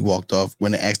stage, and he walked off,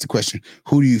 when they asked the question,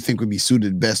 who do you think would be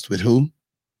suited best with who?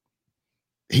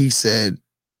 He said,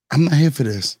 I'm not here for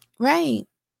this. Right.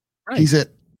 He said,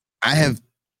 I have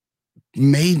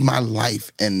made my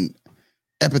life an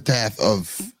epitaph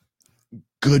of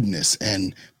goodness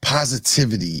and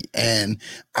positivity, and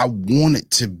I want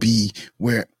it to be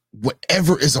where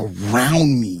whatever is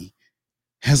around me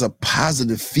has a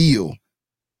positive feel.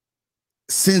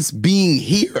 Since being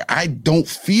here, I don't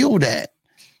feel that.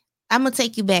 I'm gonna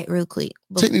take you back real quick.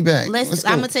 Take me back.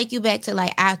 I'm gonna take you back to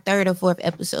like our 3rd or 4th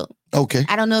episode. Okay.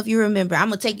 I don't know if you remember. I'm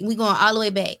gonna take. We going all the way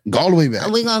back. Go all the way back.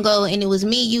 We're gonna go, and it was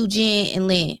me, you, Jen, and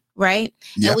Lynn, right?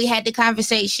 Yep. And we had the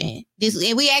conversation.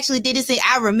 And we actually did this.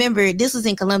 I remember this was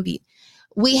in Columbia.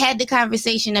 We had the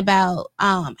conversation about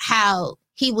how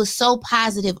he was so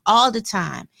positive all the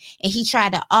time, and he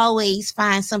tried to always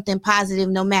find something positive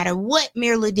no matter what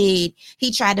Mirla did.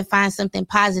 He tried to find something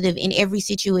positive in every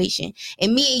situation.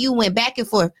 And me and you went back and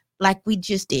forth like we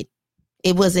just did.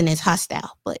 It wasn't as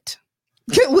hostile, but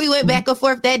we went back and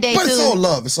forth that day. But too. it's all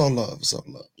love. It's all love. It's all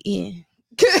love. Yeah.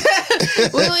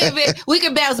 we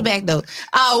could bounce back though.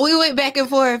 We went back and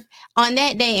forth on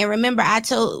that day. And remember,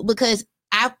 because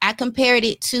I compared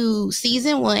it to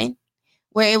season 1.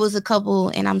 Where it was a couple,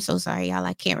 and I'm so sorry, y'all,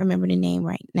 I can't remember the name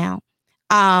right now.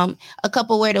 A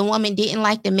couple where the woman didn't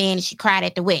like the man and she cried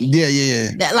at the wedding.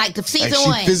 Yeah. That, like the season like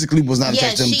 1. She physically was not Yeah,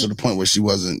 attached to him to the point where she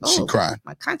wasn't. She cried.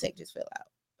 My contact just fell out.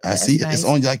 I see it. Nice. It's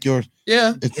on like your.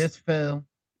 Yeah. It fell.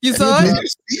 You saw it?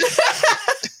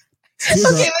 Okay,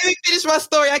 let me finish my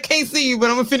story. I can't see you, but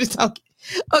I'm gonna finish talking.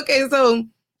 Okay, so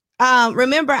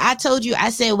remember I told you,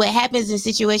 I said what happens in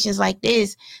situations like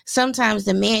this, sometimes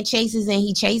the man chases and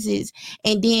he chases,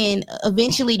 and then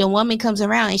eventually the woman comes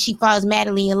around and she falls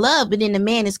madly in love, but then the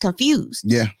man is confused.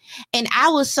 Yeah. And I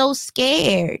was so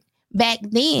scared back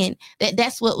then that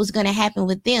that's what was going to happen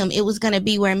with them. It was going to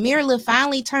be where Mirla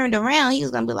finally turned around. He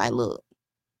was going to be like, look,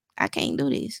 I can't do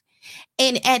this.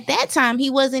 And at that time,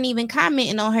 he wasn't even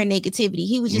commenting on her negativity.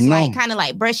 He was just like kind of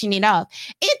like brushing it off.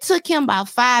 It took him about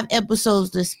 5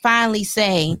 episodes to finally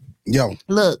say, yo,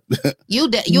 look, you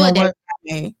know a what?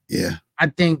 Yeah. I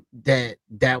think that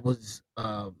was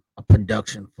a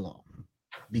production flaw,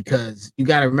 because you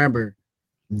got to remember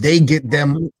they give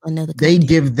them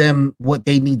what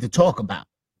they need to talk about.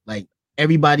 Like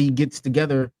everybody gets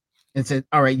together and says,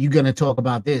 all right, you're going to talk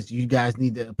about this. You guys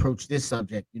need to approach this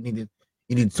subject. You need to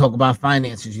talk about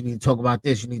finances. You need to talk about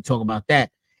this. You need to talk about that.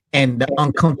 And the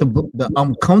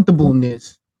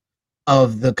uncomfortableness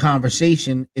of the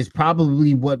conversation is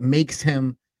probably what makes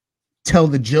him tell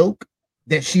the joke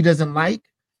that she doesn't like.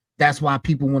 That's why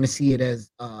people want to see it as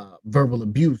verbal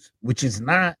abuse, which is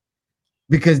not,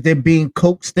 because they're being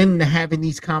coaxed into having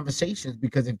these conversations.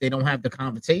 Because if they don't have the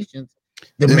conversations,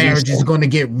 the marriage is going to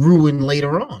get ruined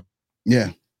later on. Yeah.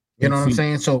 You know what I'm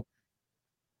saying? So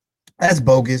that's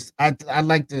bogus. I'd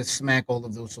like to smack all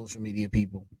of those social media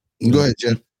people. Go ahead,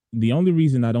 Jeff. The only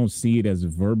reason I don't see it as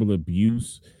verbal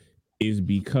abuse is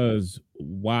because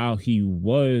while he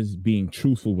was being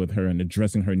truthful with her and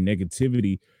addressing her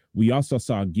negativity, we also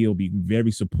saw Gil be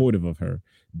very supportive of her,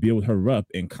 build her up,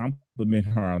 and compliment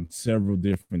her on several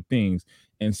different things.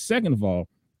 And second of all,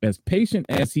 as patient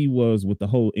as he was with the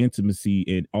whole intimacy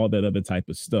and all that other type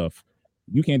of stuff,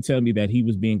 you can't tell me that he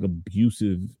was being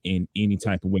abusive in any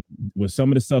type of way. Was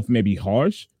some of the stuff maybe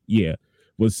harsh? Yeah.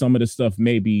 Was some of the stuff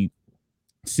maybe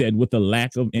said with a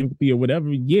lack of empathy or whatever?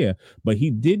 Yeah. But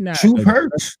he did not. Truth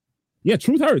hurts. Yeah,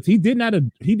 truth hurts. He did not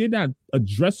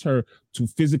address her to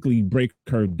physically break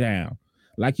her down.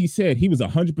 Like he said, he was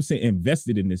 100%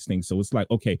 invested in this thing. So it's like,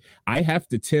 okay, I have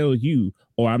to tell you,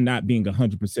 or I'm not being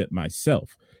 100%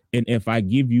 myself. And if I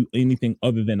give you anything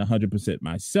other than 100%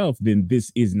 myself, then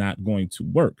this is not going to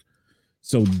work.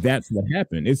 So that's what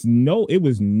happened. It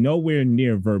was nowhere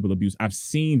near verbal abuse. I've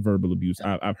seen verbal abuse.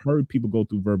 I've heard people go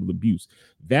through verbal abuse.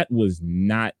 That was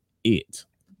not it.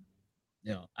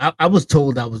 Yeah, I was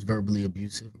told I was verbally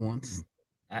abusive once.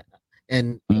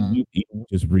 You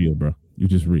just real, bro. You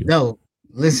just real. No,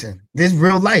 listen, this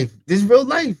real life.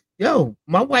 Yo,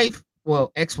 my wife,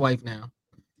 well, ex-wife now.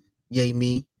 Yay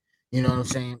me. You know what I'm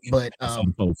saying? But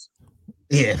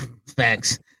yeah,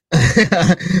 facts.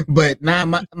 But now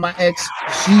my ex,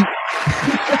 she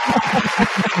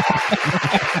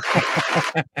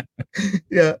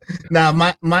yeah. Now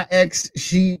my ex,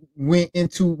 she went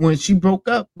into, when she broke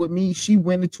up with me, she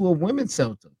went into a women's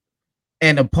shelter.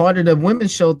 And a part of the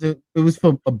women's shelter, it was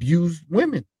for abused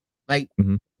women. Like,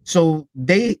 so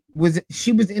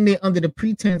she was in there under the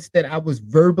pretense that I was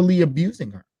verbally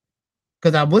abusing her,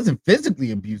 because I wasn't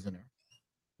physically abusing her.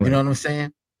 You know what I'm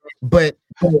saying? But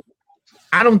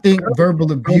I don't think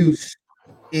verbal abuse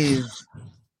is,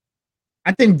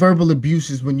 I think verbal abuse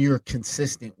is when you're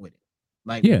consistent with it.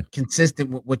 Like,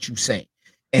 consistent with what you say.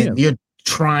 And you're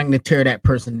trying to tear that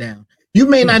person down. You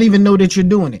may not even know that you're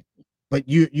doing it, but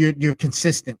you're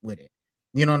consistent with it.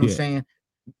 You know what I'm saying?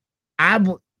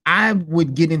 I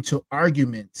would get into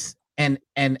arguments, and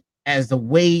as a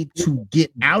way to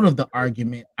get out of the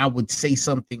argument, I would say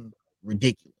something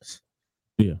ridiculous.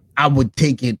 Yeah. I would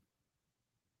take it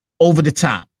over the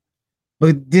top.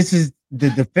 But this is the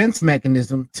defense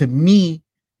mechanism to me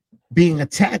being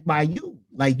attacked by you.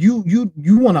 Like you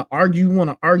want to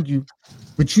argue,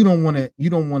 but you don't want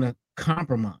to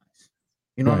compromise.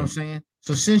 You know what I'm saying?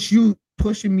 So since you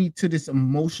pushing me to this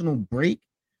emotional break,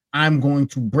 I'm going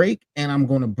to break, and I'm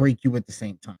going to break you at the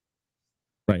same time.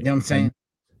 Right. You know what I'm saying?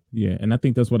 And I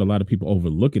think that's what a lot of people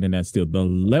overlook it, and that's still the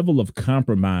level of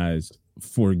compromise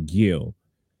for Gil.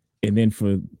 And then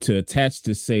to attach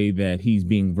to say that he's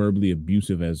being verbally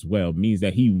abusive as well means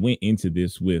that he went into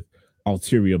this with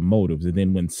ulterior motives. And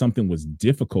then when something was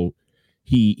difficult,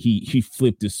 he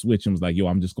flipped the switch and was like, yo,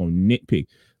 I'm just going to nitpick.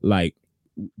 Like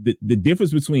the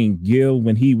difference between Gil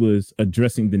when he was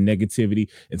addressing the negativity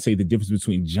and say the difference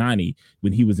between Johnny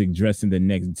when he was addressing the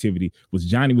negativity was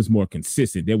Johnny was more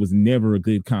consistent. There was never a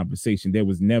good conversation. There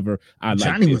was never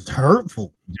Johnny was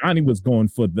hurtful. Johnny was going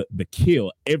for the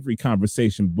kill every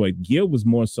conversation, but Gil was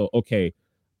more so, okay,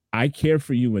 I care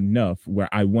for you enough where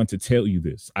I want to tell you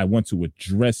this. I want to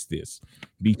address this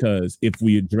because if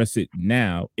we address it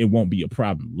now, it won't be a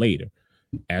problem later.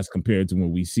 As compared to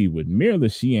when we see with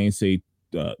Mirla, she ain't say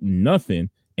nothing,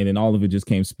 and then all of it just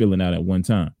came spilling out at one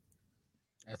time.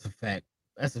 That's a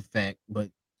fact. But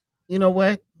you know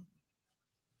what?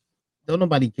 Don't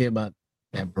nobody care about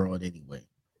that broad anyway.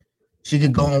 She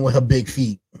could go on with her big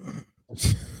feet.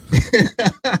 She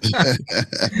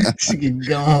could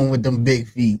go on with them big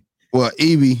feet. Well,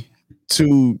 Evie,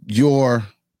 to your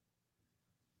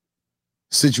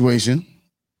situation.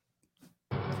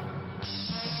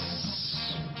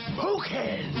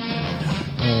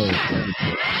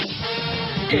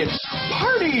 It's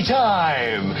party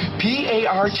time!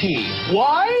 P-A-R-T.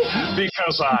 Why?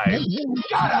 Because I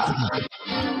gotta!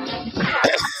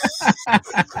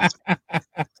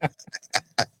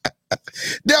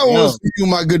 That was for you,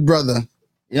 my good brother.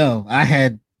 Yo, I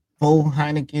had 4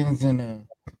 Heinekens and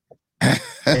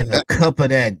a cup of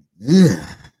that. Ugh.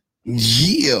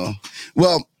 Yeah.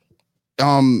 Well,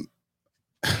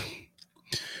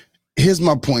 here's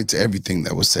my point to everything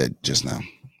that was said just now.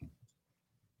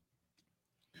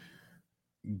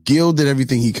 Gil did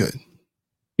everything he could.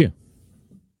 Yeah.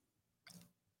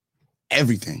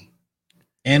 Everything.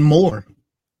 And more.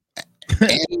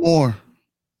 And more.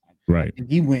 Right. And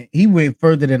he went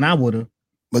further than I would have.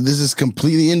 But this is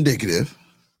completely indicative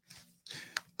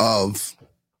of,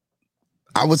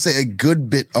 I would say, a good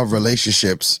bit of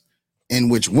relationships in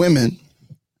which women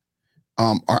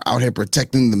are out here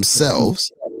protecting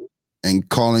themselves and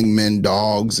calling men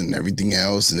dogs and everything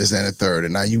else and this and a third.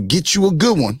 And now you get you a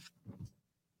good one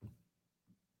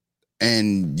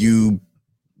and you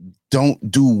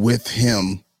don't do with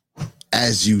him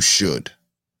as you should.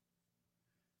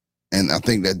 And I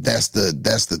think that's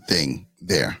the thing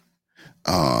there.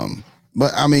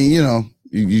 But I mean, you know,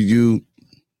 you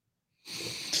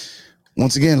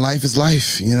once again, life is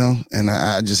life, you know, and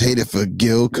I just hate it for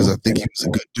Gil because I think he was a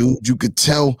good dude. You could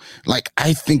tell, like,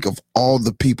 I think of all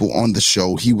the people on the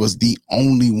show, he was the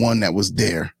only one that was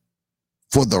there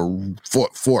for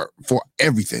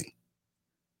everything.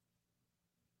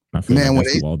 I feel Man, like when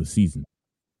that's all the season.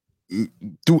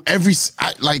 Through every,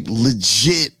 like,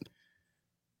 legit,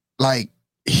 like,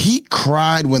 he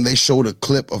cried when they showed a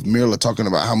clip of Mirla talking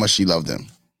about how much she loved him.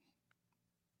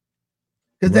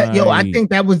 Because I think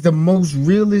that was the most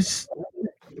realest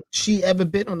she ever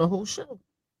been on the whole show.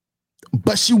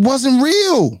 But she wasn't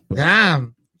real.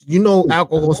 Damn, you know,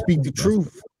 alcohol speak the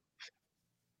truth.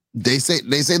 They say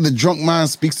the drunk mind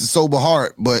speaks the sober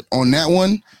heart, but on that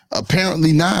one,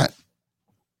 apparently not.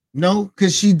 No,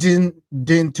 because she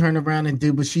didn't turn around and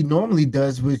did what she normally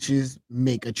does, which is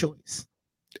make a choice.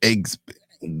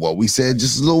 What we said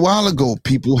just a little while ago,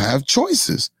 people have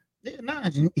choices. Yeah,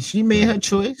 she made her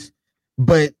choice,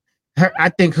 but I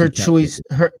think her choice,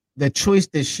 the choice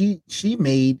that she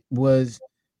made was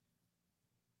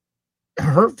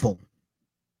hurtful.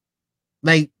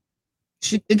 Like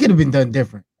it could have been done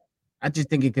different. I just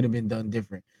think it could have been done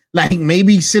different. Like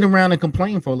maybe sit around and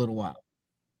complain for a little while,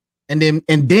 and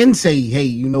then say, hey,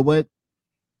 you know what,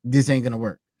 this ain't gonna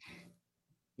work.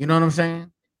 You know what I'm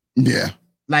saying? Yeah.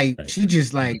 Like she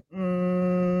just like,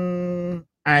 all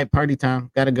right, party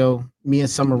time, gotta go. Me and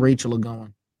Summer Rachel are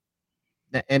going,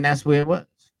 and that's where it was.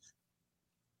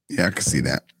 Yeah, I can see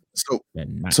that.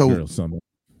 Not Girl Summer.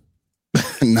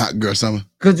 Not Girl Summer.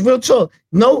 Because real talk,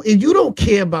 no, if you don't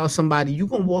care about somebody, you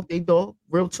gonna walk their dog.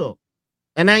 Real talk,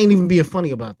 and I ain't even being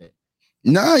funny about that.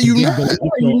 Nah, you not.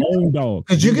 Your own dog.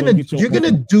 Because you're gonna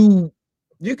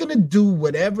do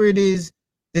whatever it is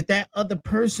that other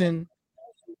person.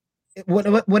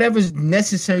 Whatever's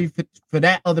necessary for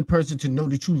that other person to know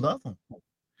that you love them.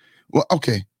 Well,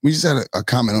 okay. We just had a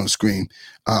comment on the screen.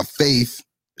 Faith,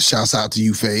 shouts out to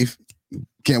you, Faith.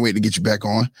 Can't wait to get you back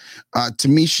on. To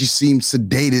me, she seemed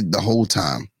sedated the whole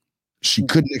time. She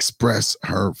couldn't express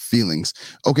her feelings.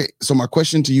 Okay, so my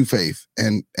question to you, Faith,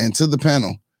 and to the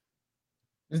panel.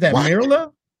 Is that Why-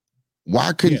 Mirla?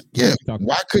 Why couldn't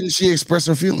why couldn't she express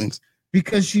her feelings?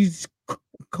 Because she's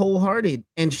cold-hearted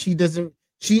and she doesn't.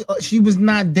 She was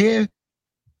not there.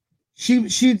 She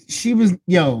was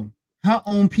her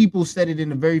own people said it in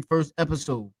the very first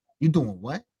episode. You doing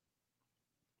what?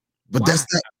 But Why?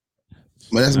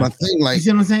 that's my thing. You Like,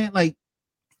 see what I'm saying? Like,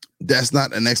 that's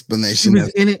not an she explanation. was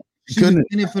in it. She was couldn't-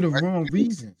 in it for the wrong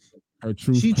reasons. Her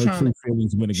true She true tryna-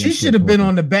 feelings went against. She her should have been partner.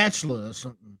 on The Bachelor or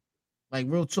something. Like,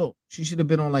 real talk. She should have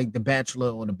been on like The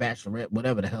Bachelor or The Bachelorette,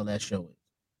 whatever the hell that show is.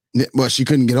 Yeah, well, she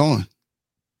couldn't get on.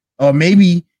 Or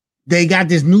maybe they got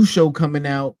this new show coming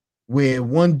out where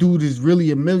one dude is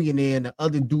really a millionaire and the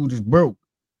other dude is broke.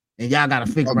 And y'all got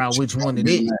to figure out She which could one it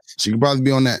probably be is. on that. She could probably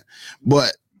be on that.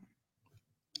 But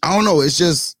I don't know. It's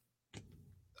just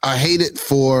I hate it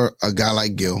for a guy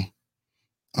like Gil.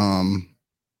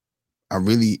 I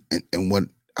really and what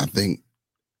I think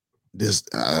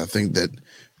that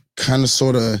kind of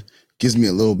sort of gives me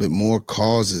a little bit more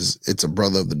cause is it's a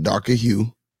brother of the darker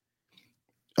hue,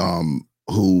 who,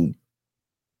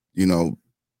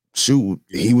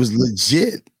 he was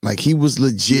legit. Like, he was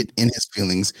legit in his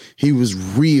feelings. He was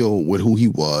real with who he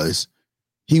was.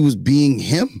 He was being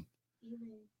him.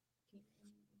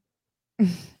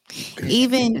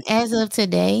 Even as of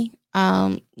today,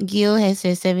 Gil has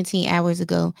said 17 hours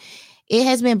ago, it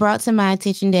has been brought to my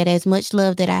attention that as much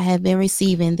love that I have been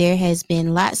receiving, there has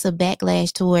been lots of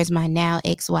backlash towards my now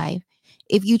ex-wife.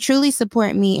 If you truly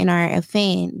support me and are a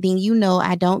fan, then you know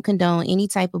I don't condone any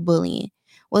type of bullying.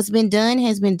 What's been done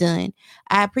has been done.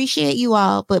 I appreciate you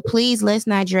all, but please let's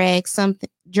not drag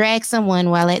someone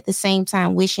while at the same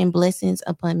time wishing blessings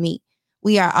upon me.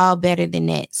 We are all better than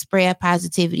that. Spread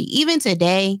positivity. Even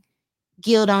today,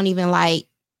 Gil don't even like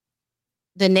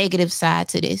the negative side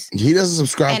to this. He doesn't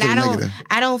subscribe And to the negative.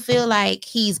 I don't feel like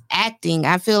he's acting.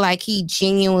 I feel like he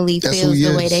genuinely That's who feels he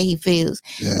the way is. that he feels.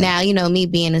 Yeah. Now, me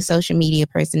being a social media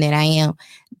person that I am,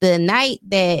 the night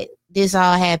that this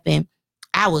all happened,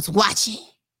 I was watching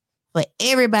for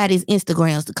everybody's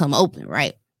Instagrams to come open,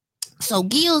 right? So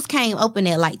Gil's came open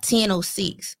at like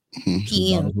 10:06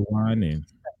 p.m. Bottles of wine and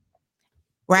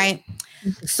right?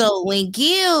 So when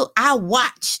Gil, I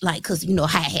watched, like, because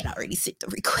I had already sent the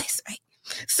request, right?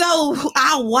 So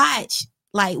I watched,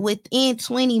 like, within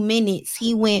 20 minutes,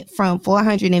 he went from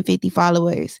 450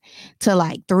 followers to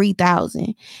like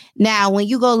 3,000. Now, when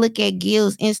you go look at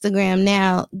Gil's Instagram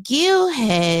now, Gil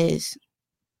has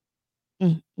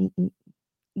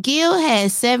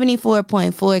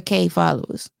 74.4K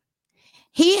followers.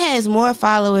 He has more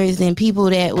followers than people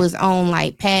that was on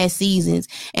like past seasons.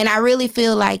 And I really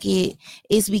feel like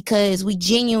it's because we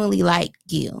genuinely like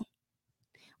Gil.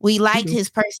 We liked his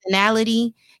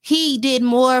personality. He did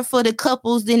more for the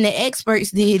couples than the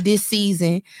experts did this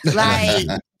season. Like,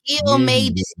 Gil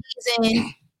made this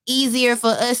season easier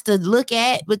for us to look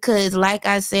at because, like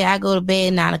I said, I go to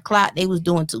bed 9 o'clock. They was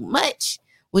doing too much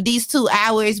with these 2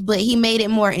 hours, but he made it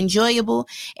more enjoyable.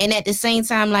 And at the same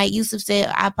time, like Yusuf said,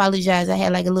 I apologize. I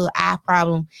had like a little eye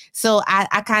problem. So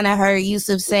I kind of heard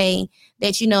Yusuf say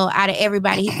that, out of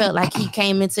everybody, he felt like he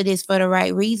came into this for the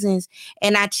right reasons.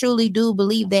 And I truly do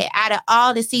believe that out of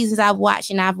all the seasons I've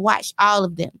watched, and I've watched all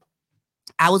of them,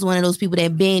 I was one of those people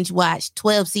that binge watched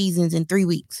 12 seasons in 3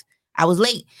 weeks. I was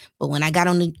late, but when I got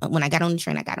on the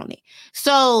train, I got on it.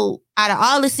 So out of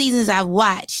all the seasons I've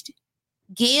watched,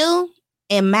 Gil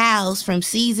and Miles from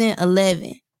season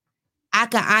 11, I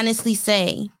can honestly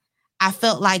say I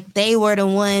felt like they were the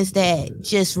ones that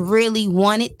just really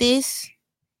wanted this,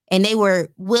 and they were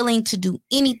willing to do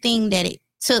anything that it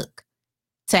took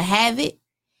to have it.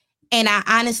 And I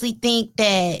honestly think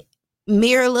that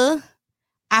Mirla,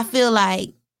 I feel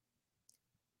like,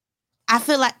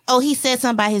 he said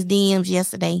something about his DMs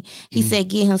yesterday. He said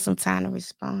give him some time to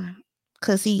respond.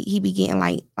 Cause he be getting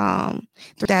like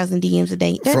 3,000 DMs a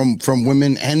day. From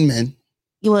women and men.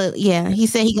 Well, yeah. He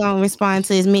said he gonna respond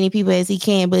to as many people as he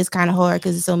can, but it's kind of hard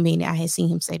because it's so many. I had seen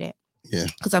him say that. Yeah.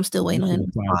 Because I'm still waiting on him to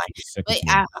respond. But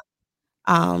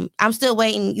I'm still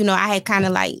waiting. I had kind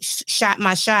of like shot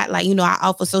my shot. Like, I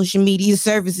offer social media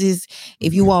services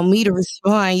if you want me to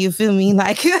respond. You feel me?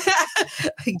 Like,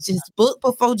 just book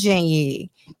before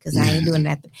January because I ain't doing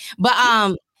nothing. But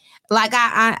like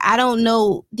I don't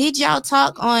know. Did y'all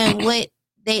talk on what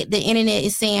the internet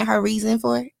is saying her reason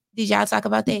for? Did y'all talk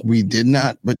about that? We did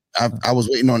not, but I was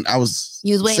waiting on.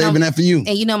 You was waiting saving that for you.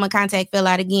 And my contact fell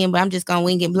out again, but I'm just gonna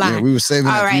wing it blind. Yeah, we were saving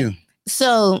All that right. for you.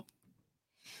 So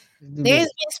there's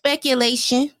been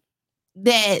speculation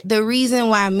that the reason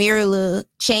why Mirla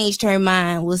changed her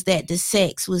mind was that the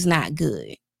sex was not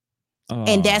good.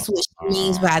 And that's what she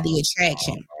means by the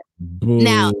attraction.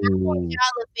 Now,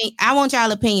 I want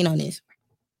y'all opinion on this.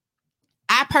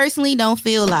 I personally don't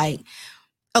feel like,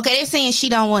 okay, they're saying she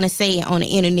don't want to say it on the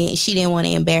internet. She didn't want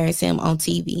to embarrass him on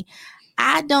TV.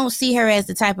 I don't see her as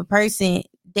the type of person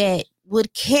that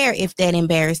would care if that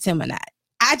embarrassed him or not.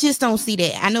 I just don't see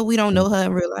that. I know we don't know her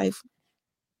in real life.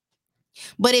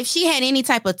 But if she had any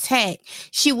type of tact,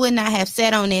 she would not have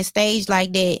sat on that stage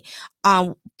like that,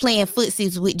 playing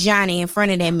footsies with Johnny in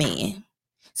front of that man.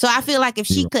 So I feel like if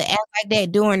she could act like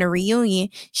that during the reunion,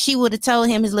 she would have told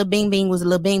him his little bing bing was a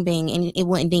little bing bing and it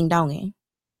wasn't ding donging.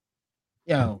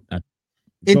 Yo,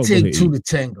 it take two to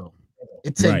tango.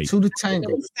 It take two to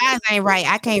tango. Size ain't right.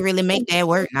 I can't really make that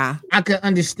work now. I can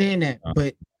understand that,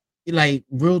 but like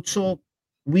real talk,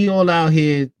 we all out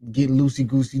here getting loosey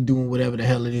goosey, doing whatever the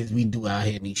hell it is we do out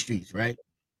here in these streets, right?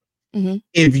 Mm-hmm.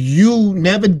 If you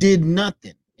never did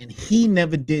nothing and he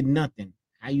never did nothing,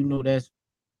 how you know that's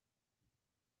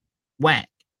whack?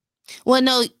 Well,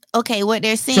 no, okay, what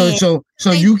they're saying. So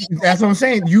you, that's what I'm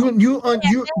saying. You're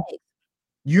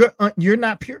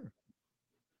not pure.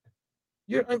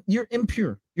 You're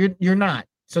impure. You're not.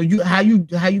 So how you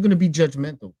gonna be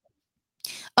judgmental?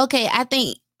 Okay, I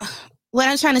think what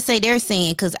I'm trying to say, they're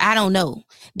saying, because I don't know,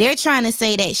 they're trying to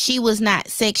say that she was not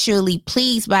sexually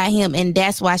pleased by him and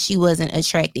that's why she wasn't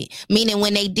attracted. Meaning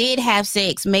when they did have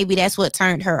sex, maybe that's what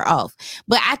turned her off.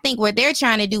 But I think what they're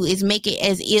trying to do is make it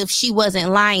as if she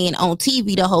wasn't lying on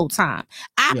TV the whole time.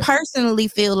 I personally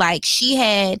feel like she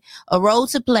had a role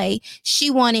to play. She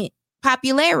wanted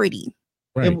popularity.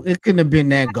 Right. It couldn't have been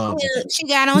that garbage. She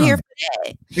got on here for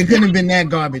that. It couldn't have been that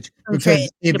garbage because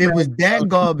if it was that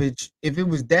garbage, you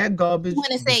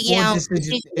want to say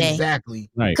exactly.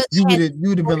 Right. You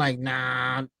would have been like,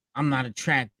 nah, I'm not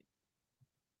attracted.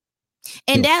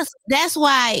 And that's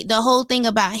why the whole thing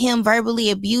about him verbally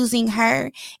abusing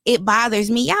her, it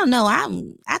bothers me. Y'all know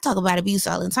I talk about abuse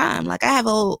all the time. Like I have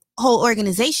a whole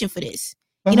organization for this.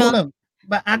 But hold up.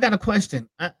 But I got a question.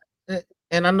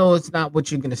 And I know it's not what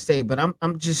you're gonna say, but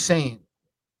I'm just saying,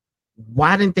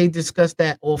 why didn't they discuss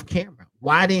that off camera?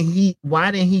 Why didn't he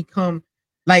come?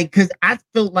 Like, because I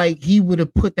felt like he would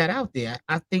have put that out there.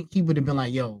 I think he would have been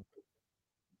like, yo,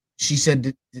 she said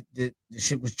the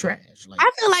shit was trash. Like,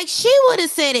 I feel like she would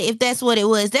have said it if that's what it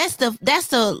was. That's the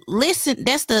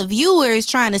viewers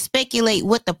trying to speculate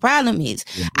what the problem is.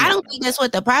 Yeah. I don't think that's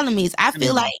what the problem is. I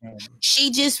feel like she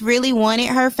just really wanted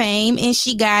her fame and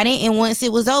she got it. And once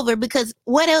it was over, because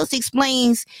what else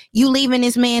explains you leaving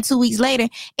this man 2 weeks later?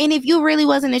 And if you really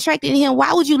wasn't attracted to him,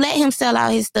 why would you let him sell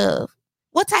out his stuff?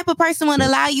 What type of person would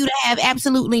allow you to have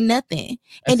absolutely nothing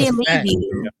and then leave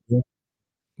you?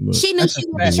 Look, she knew she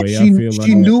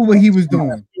knew what he was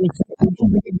doing.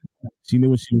 She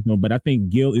knew what she was doing, but I think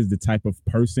Gil is the type of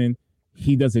person,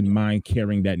 he doesn't mind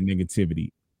carrying that negativity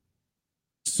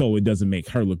so it doesn't make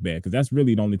her look bad, because that's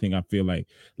really the only thing I feel like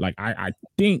I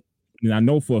think, and I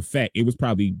know for a fact it was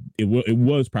probably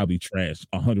trash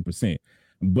 100%,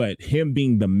 but him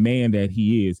being the man that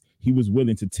he is, he was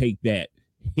willing to take that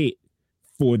hit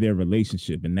for their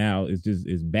relationship, and now it's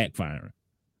backfiring.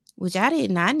 Which I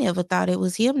never thought it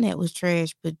was him that was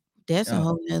trash, but that's a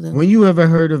whole nother. When you ever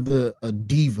heard of a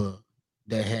diva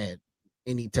that had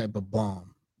any type of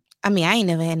bomb? I mean, I ain't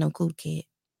never had no cool kid,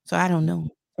 so I don't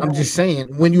know. I'm just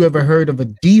saying, when you ever heard of a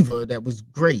diva that was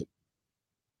great?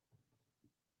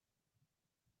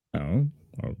 No,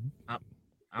 I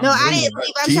didn't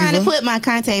leave. I'm trying to put my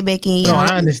contact back in. No,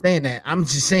 I understand that. I'm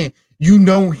just saying, you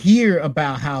don't hear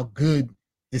about how good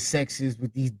the sex is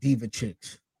with these diva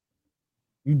chicks.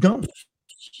 You don't.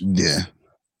 Yeah.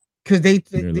 Because they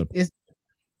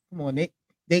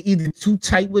either too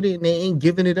tight with it and they ain't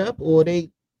giving it up, or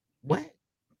they what?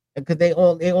 Because they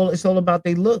all it's all about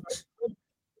their looks.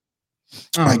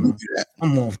 I give you that.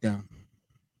 I'm off them.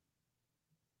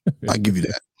 I give you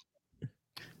that.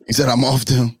 He said I'm off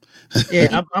them.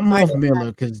 Yeah, I'm off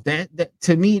Miller, because that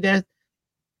to me, that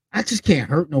I just can't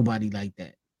hurt nobody like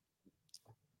that.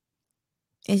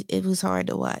 It was hard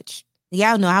to watch.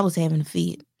 Y'all know I was having a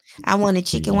fit. I wanted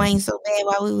chicken wings so bad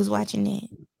while we was watching that.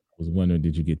 I was wondering,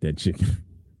 did you get that chicken?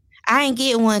 I ain't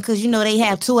get one because, they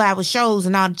have 2-hour shows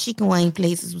and all the chicken wing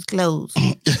places was closed.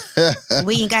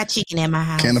 We ain't got chicken at my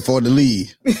house. Can't afford to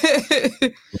leave.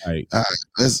 Right. All right.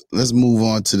 Let's move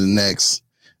on to the next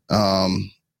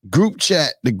group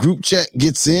chat. The group chat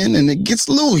gets in and it gets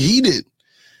a little heated.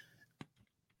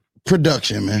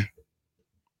 Production, man.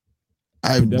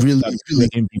 Really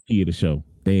MVP of the show.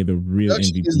 They're the real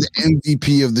MVP. Is the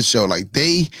MVP of the show. Like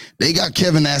they got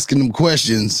Kevin asking them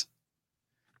questions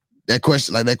That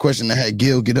question that had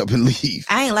Gil get up and leave.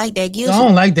 I ain't like that. I Gil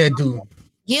don't like that dude.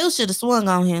 should have swung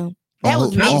on him. That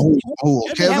was Oh, messy. oh,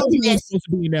 Kevin That was Hart was messy. supposed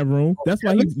to be in that room. That's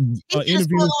why he's should've interviewing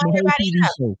swung the on whole everybody TV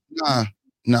else. show.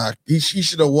 Nah. He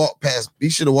should have walked past. He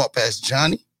should have walked past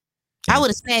Johnny. I would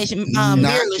have smashed Knock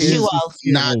Mira's his- shoe off.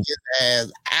 Knock his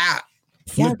ass out.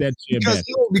 Flip that chair back.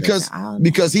 Because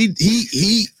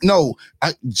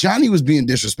Johnny was being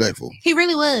disrespectful. He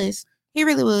really was. He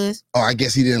really was. Oh, I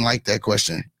guess he didn't like that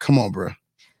question. Come on, bro.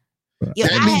 Yeah,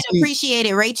 That I had leads me-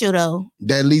 appreciated Rachel though.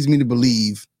 That leads me to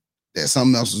believe that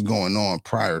something else was going on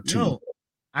prior to. Yo,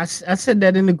 I said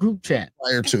that in the group chat.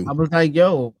 Prior to. I was like,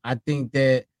 yo, I think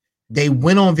that they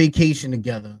went on vacation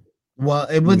together. Well,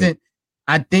 it wasn't.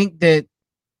 I think that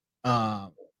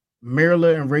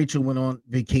Marla and Rachel went on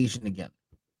vacation together.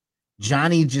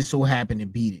 Johnny just so happened to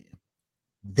be there.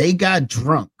 They got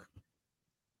drunk.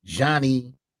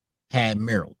 Johnny had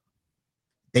Meryl.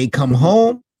 They come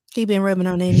home. He been rubbing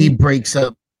on that. He breaks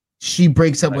up. She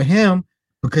breaks up with him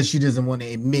because she doesn't want to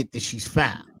admit that she's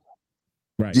foul.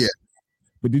 Right. Yeah.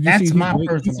 But did you That's see my he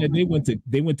personal said they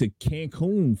went to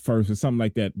Cancun first or something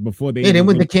like that before they Yeah, they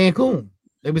went to Cancun.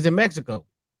 They was in Mexico.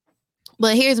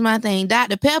 But here's my thing,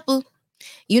 Dr. Pepper.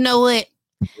 You know what?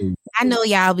 I know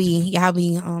y'all be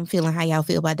feeling how y'all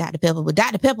feel about Dr. Pepper, but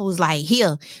Dr. Pepper was like,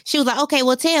 here. She was like, okay,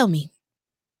 well, tell me.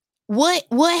 What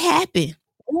happened?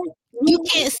 You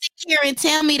can't sit here and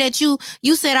tell me that you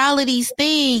said all of these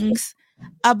things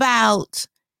about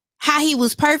how he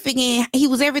was perfect and he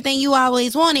was everything you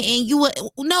always wanted,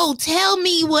 and tell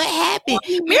me what happened.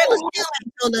 Mirla still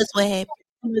haven't told us what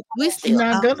happened. We She's still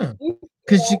not gonna,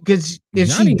 because if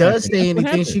Johnny she does happened. say That's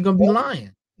what anything, she gonna be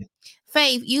lying.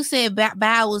 Faith, you said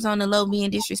Bow was on the low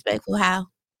being disrespectful. How?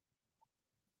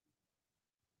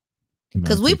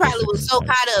 Because we probably was so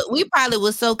caught up. We probably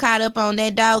was so caught up on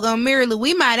that doggone Mirla.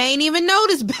 We might ain't even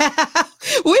noticed Bow.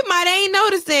 We might ain't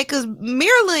noticed that because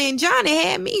Mirla and Johnny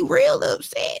had me real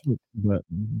upset. But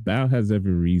Bow has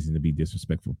every reason to be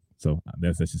disrespectful. So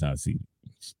that's just how I see it.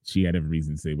 She had every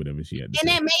reason to say whatever she had to say.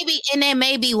 That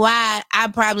may be why I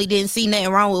probably didn't see nothing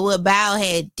wrong with what Bow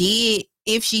had did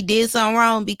if she did something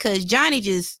wrong, because Johnny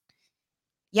just,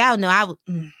 y'all know I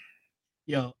would.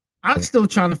 Yo, I'm still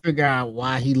trying to figure out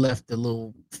why he left the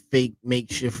little fake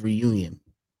makeshift reunion.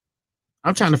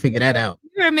 I'm trying to figure that out.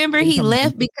 You remember he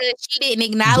left because she didn't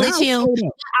acknowledge him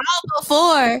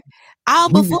all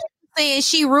before saying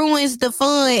she ruins the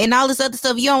fun and all this other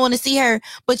stuff. You don't want to see her,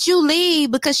 but you leave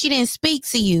because she didn't speak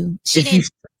to you.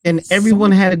 And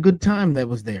everyone had a good time that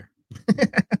was there.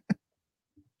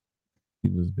 He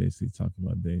was basically talking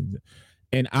about things,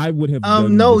 and I would have.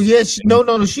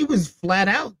 She was flat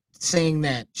out saying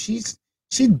that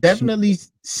she definitely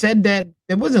said that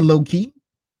it wasn't low key.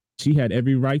 She had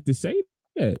every right to say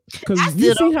that, because I you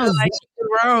still see don't how feel like she's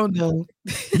wrong though.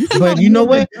 But you know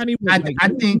what? I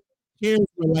think chairs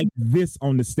were like this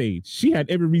on the stage. She had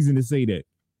every reason to say that.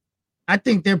 I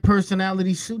think their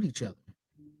personalities suit each other.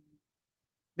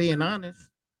 Being honest.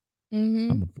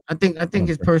 Mm-hmm. I think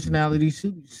his personalities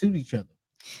suit each other.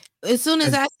 As soon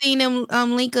as I seen them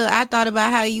link up, I thought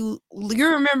about how you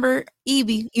remember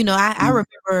Evie. You know, I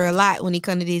remember a lot when he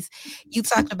come to this. You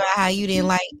talked about how you didn't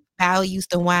like how he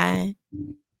used to whine.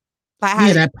 Like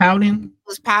how that pouting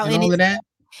was pouting and all of that.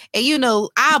 And you know,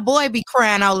 our boy be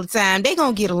crying all the time. They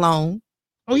gonna get along.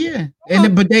 Oh yeah.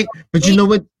 But you know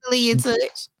what? Really in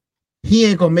touch. He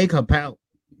ain't gonna make her pout.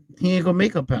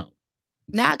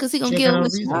 Nah, because he gonna She get ain't got no him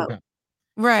reason to pout.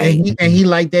 right. And he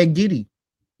like that giddy.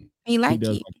 He like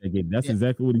does it. like that giddy. That's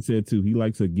exactly what he said too. He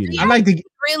likes a giddy. I like the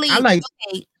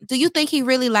Okay, do you think he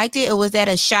really liked it, or was that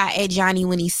a shot at Johnny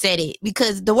when he said it?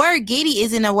 Because the word giddy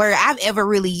isn't a word I've ever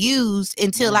really used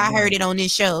until I heard it on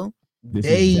this show.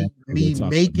 They be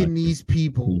making these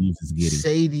people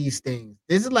say these things.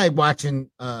 This is like watching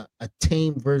a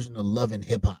tame version of Love and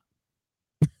Hip Hop,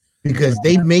 because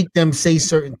they make them say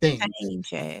certain things.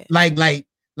 Like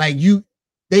you,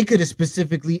 they could have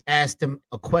specifically asked him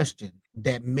a question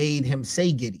that made him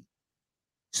say giddy.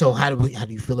 So how do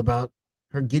you feel about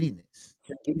her giddiness?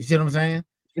 You see what I'm saying?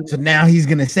 So now he's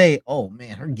gonna say, "Oh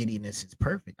man, her giddiness is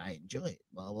perfect. I enjoy it."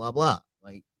 Blah blah blah.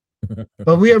 Like,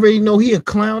 but we already know he a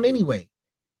clown anyway.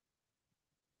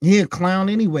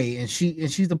 And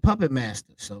she's the puppet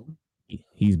master. So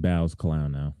he's Bow's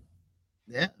clown now.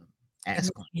 Yeah, ass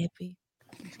clown. Happy.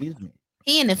 Excuse me.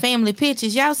 He in the family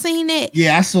pictures. Y'all seen that?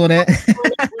 Yeah, I saw that.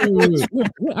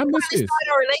 I missed this.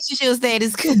 Relationship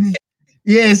status.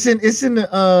 Yeah, it's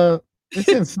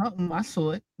in something. I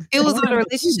saw it. It was on the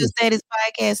Relationship Status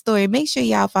podcast story. Make sure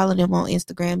y'all follow them on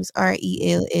Instagram. It's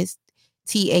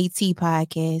RELSTAT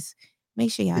podcast.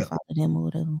 Make sure y'all follow them or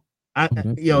whatever.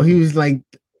 He was like,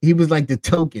 He was like the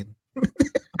token.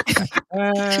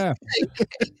 Ah.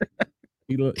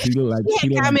 He look like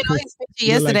She had comment on his picture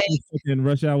yesterday. In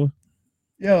Rush Hour.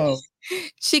 Yo,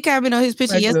 She commented on his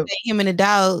picture Like yesterday. Him and the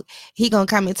dog. He gonna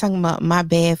comment talking about my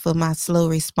bad for my slow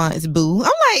response, boo.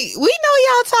 I'm like, we know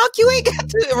y'all talk. You ain't got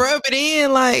to rub it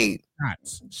in. Like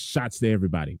Shots to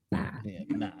everybody. yeah,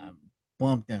 nah,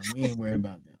 bump them. We ain't worried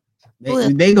about them.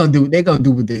 Well- They gonna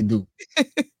do what they do.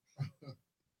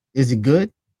 Is it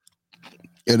good?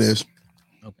 It is.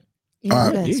 you All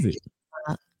right. guys- Is it?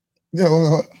 Yeah.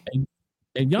 Well,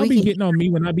 And y'all We be can- getting on me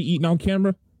when I be eating on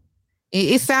camera.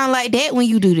 It sound like that when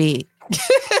you do that.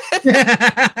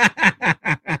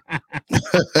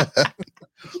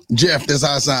 Jeff, that's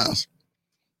how it sounds.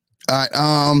 All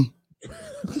right.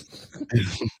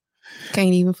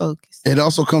 Can't even focus. It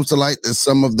also comes to light that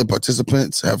some of the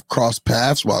participants have crossed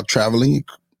paths while traveling.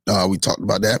 We talked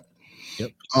about that.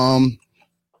 Yep.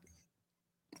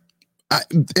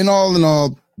 In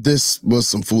all, this was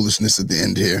some foolishness at the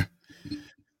end here.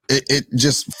 It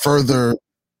just further,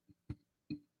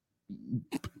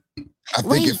 I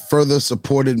think it further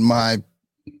supported my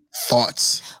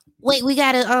thoughts. Wait, we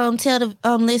gotta tell the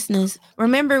listeners.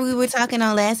 Remember, we were talking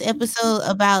on last episode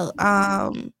about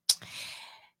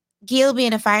Gil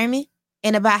being a fireman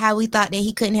and about how we thought that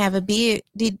he couldn't have a beard.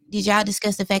 Did y'all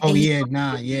discuss the fact Oh that he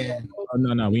yeah, yeah. Oh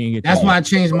no, we ain't get. That's that. why I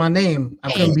changed my name.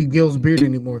 I couldn't be Gil's Beard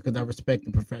anymore because I respect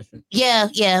the profession. Yeah.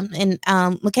 And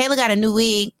Michaela got a new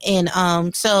wig, and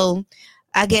so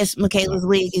I guess Michaela's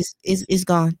wig is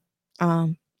gone.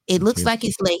 It looks like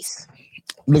it's lace.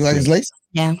 Look like it's lace?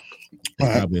 Yeah. All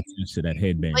right. Probably attached to that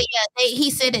headband. But yeah, he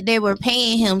said that they were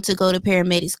paying him to go to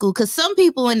paramedic school because some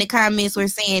people in the comments were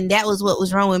saying that was what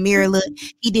was wrong with Mirla.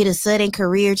 He did a sudden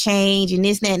career change and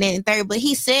this, that, and the third. But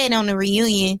he said on the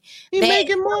reunion, He's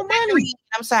making more money.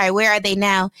 I'm sorry, where are they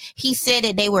now? He said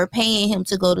that they were paying him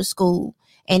to go to school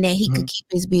and that he could keep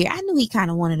his beard. I knew he kind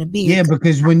of wanted a beard. Yeah,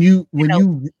 because when you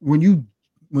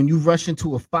rush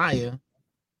into a fire,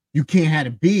 you can't have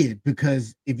a beard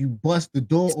because if you bust the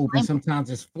door open, sometimes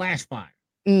it's flash fire.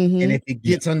 Mhm. And if it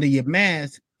gets under your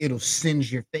mask, it'll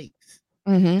singe your face.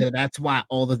 Mhm. So that's why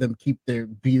all of them keep their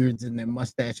beards and their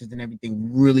mustaches and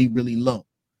everything really, really low.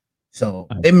 So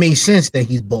it makes sense that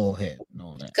he's bald head and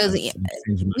all that. Because we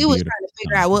was trying to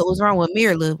figure out what was wrong with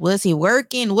Mirla. Was he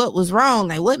working? What was wrong?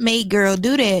 Like, what made girl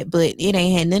do that? But it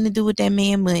ain't had nothing to do with that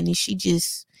man money. She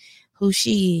just who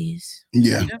she is.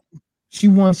 Yeah. She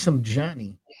wants some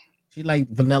Johnny. She like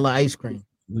vanilla ice cream.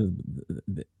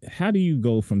 How do you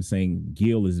go from saying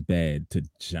Gil is bad to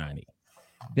Johnny?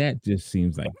 That just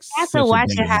seems like After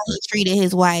watching how he treated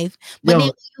his wife, but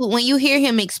then when you hear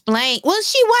him explain, well,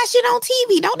 she watched it on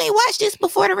TV. Don't they watch this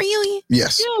before the reunion?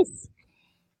 Yes.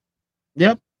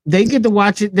 Yep. They get to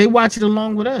watch it. They watch it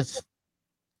along with us.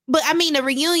 But I mean, the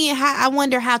reunion. I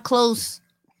wonder how close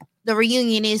the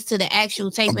reunion is to the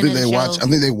actual taping of the show. I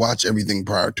think they watch everything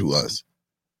prior to us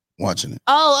watching it.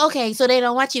 Oh, okay. So they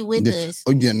don't watch it with us.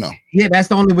 Oh yeah, no. Yeah, that's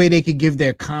the only way they could give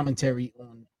their commentary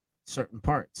on certain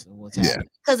parts of what's happening.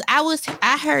 Because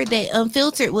I heard that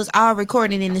Unfiltered was all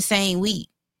recorded in the same week.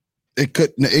 It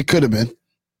could have been.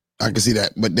 I can see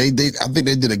that, but I think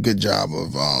they did a good job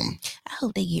of. I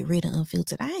hope they get rid of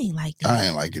Unfiltered. I ain't like that. I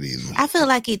ain't like it either. I feel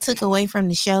like it took away from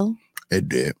the show. It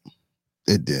did.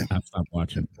 I stopped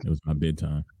watching. It was my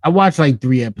bedtime. I watched like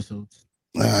 3 episodes.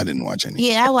 I didn't watch any.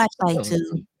 Yeah, I watched like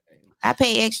 2. I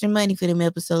pay extra money for them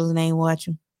episodes and I ain't watch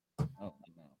them.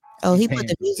 Oh, he put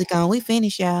the music on. We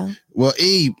finished, y'all. Well,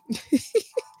 Eve,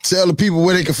 tell the people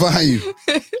where they can find you.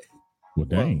 Well,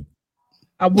 dang.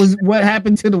 What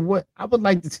happened to the what? I would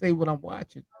like to say what I'm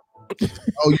watching.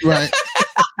 Oh, you're right.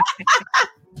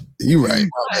 You're right.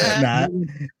 Nah,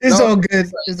 it's all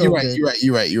good. It's You're all right.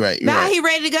 good. You're right. Nah, he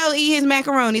ready to go eat his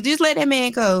macaroni. Just let that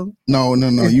man go. No.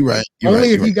 You're right. Only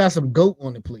if you got some goat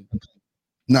on the plate.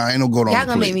 Nah, ain't no goat on Y'all the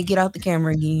gonna plate. make me get off the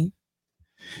camera again.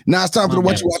 Now it's time for the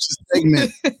What You Watch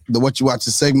segment. The What You Watch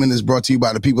segment is brought to you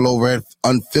by the people over at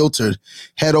Unfiltered.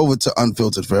 Head over to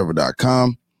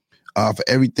unfilteredforever.com for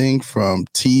everything from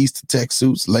tees to tech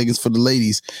suits, leggings for the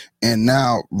ladies. And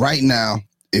right now,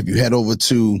 if you head over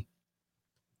to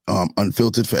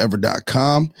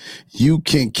unfilteredforever.com, you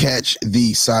can catch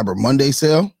the Cyber Monday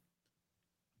sale,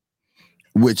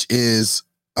 which is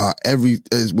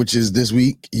this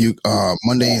week.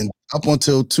 Monday and up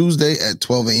until Tuesday at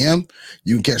 12 a.m.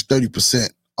 You can catch 30%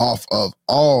 off of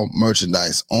all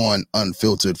merchandise on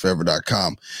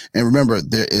unfilteredforever.com. And remember,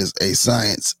 there is a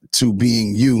science to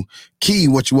being you. Key,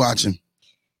 what you watching?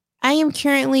 I am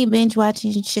currently binge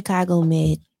watching Chicago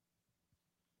Med.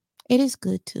 It is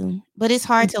good too, but it's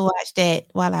hard to watch that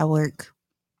while I work.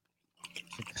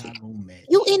 Chicago Med.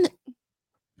 You in?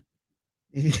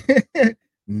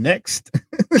 Next.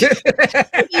 You just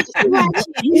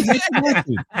watch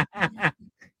it.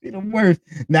 Be the worst.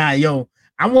 Nah, yo,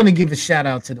 I want to give a shout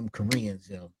out to them Koreans,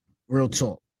 yo. Real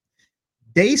talk.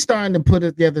 They starting to put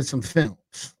together some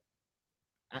films.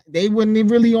 They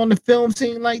wasn't really on the film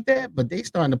scene like that, but they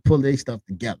starting to pull their stuff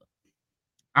together.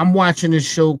 I'm watching a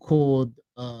show called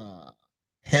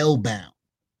Hellbound.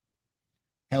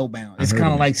 Hellbound. It's heard kind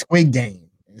of of it. like Squid Game.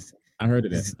 I heard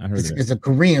of that. I heard of that. It's a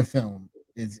Korean film.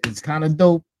 It's kind of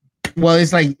dope. Well,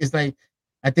 it's like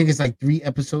I think it's like 3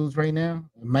 episodes right now.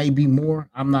 It might be more.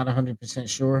 I'm not 100%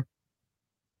 sure,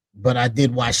 but I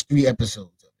did watch 3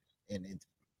 episodes of it, and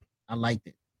I liked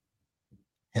it.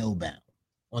 Hellbound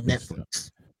on Good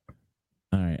Netflix.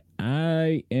 All right.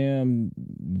 I am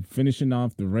finishing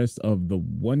off the rest of the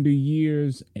Wonder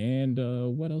Years. And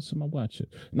what else am I watching?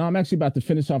 No, I'm actually about to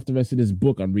finish off the rest of this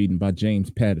book I'm reading by James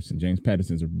Patterson. James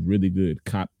Patterson's a really good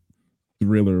cop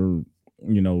thriller,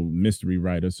 mystery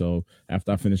writer. So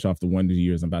after I finish off the Wonder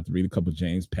Years, I'm about to read a couple of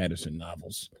James Patterson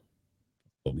novels.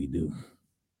 What we do.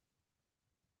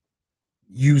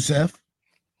 Yusef.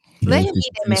 Let him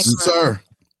eat that Yes, macaroni. sir.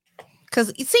 Cause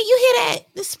see, you hear that?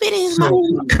 The spit in his mouth.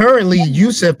 So currently,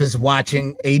 Yusef is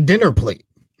watching a dinner plate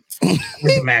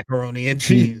with macaroni and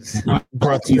cheese,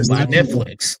 brought to you by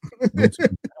Netflix.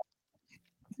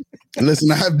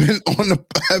 Listen, I've been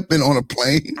on a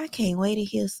plane. I can't wait to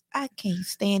hear. I can't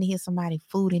stand to hear somebody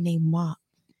food in their mouth.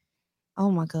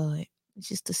 Oh my god! It's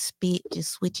just the spit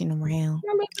just switching around.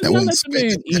 That Let one the man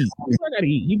spit. eat. I gotta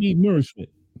eat. He need nourishment.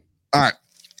 All right.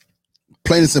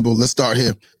 Plain and simple. Let's start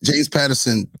here. James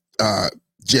Patterson,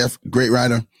 Jeff, great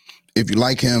writer. If you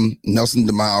like him, Nelson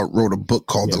DeMille wrote a book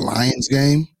called The Lion's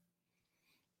Game.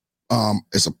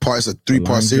 It's a 3-part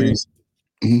Lion's series.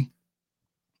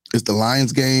 It's The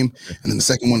Lion's Game, and then the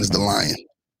second one is The Lion.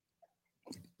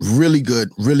 Really good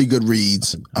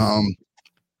reads.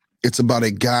 It's about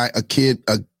a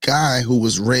guy who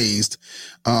was raised.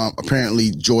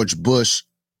 Apparently, George Bush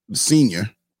Sr.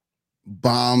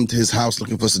 bombed his house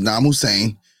looking for Saddam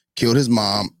Hussein, killed his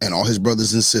mom and all his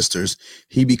brothers and sisters.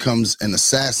 He becomes an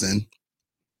assassin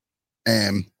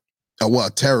and a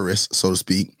terrorist, so to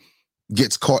speak,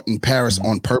 gets caught in Paris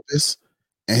on purpose.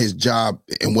 And his job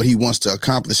and what he wants to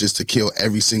accomplish is to kill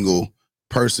every single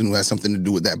person who has something to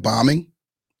do with that bombing.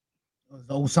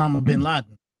 Osama bin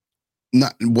Laden.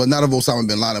 Not of Osama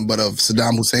bin Laden, but of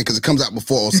Saddam Hussein, because it comes out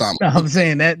before Osama. No, I'm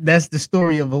saying that's the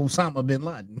story of Osama bin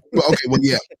Laden.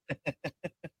 Yeah.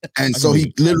 And so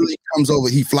he literally comes over,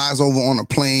 he flies over on a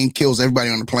plane, kills everybody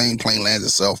on the plane lands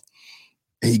itself.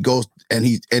 And he goes and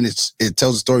it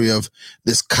tells the story of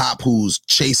this cop who's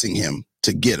chasing him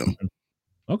to get him.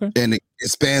 Okay. And it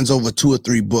spans over 2 or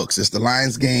 3 books. It's The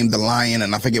Lion's Game, The Lion,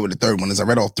 and I forget what the third one is. I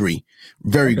read all 3.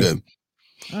 Very good.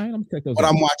 All right, I'm gonna check those What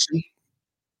out. I'm watching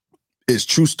is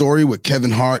True Story with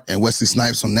Kevin Hart and Wesley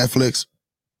Snipes on Netflix.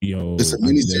 Yo, It's a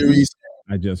miniseries.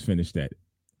 I just finished that.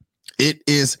 It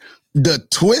is the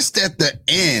twist at the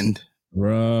end.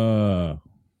 Bruh.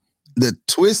 The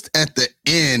twist at the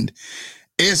end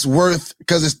is worth,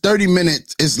 because it's 30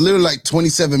 minutes. It's literally like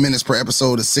 27 minutes per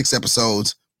episode. It's 6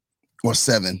 episodes or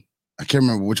 7. I can't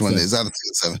remember which one it is. Out of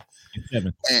 7.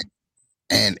 7.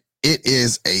 And it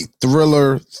is a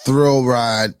thrill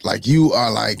ride. Like you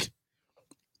are like,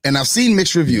 and I've seen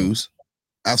mixed reviews.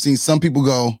 I've seen some people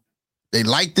go, they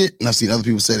liked it, and I've seen other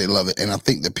people say they love it. And I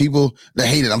think the people that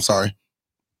hate it, I'm sorry.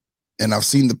 And I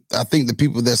think the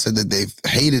people that said that they've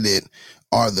hated it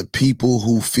are the people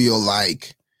who feel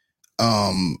like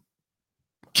Kevin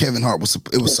Hart was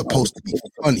supposed to be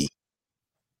funny.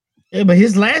 Yeah, but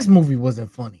his last movie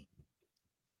wasn't funny.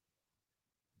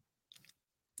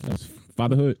 That's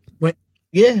fatherhood.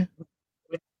 Yeah,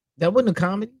 that wasn't a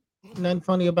comedy. Nothing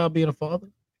funny about being a father.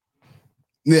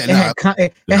 Yeah,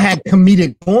 It had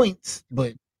comedic points,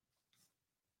 but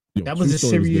Yo, that was True a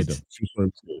Story serious. good, though. True Story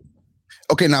was good.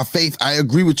 Okay, now Faith, I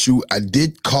agree with you. I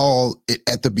did call it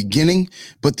at the beginning,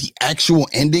 but the actual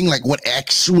ending, like what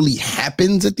actually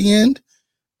happens at the end,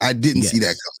 I didn't see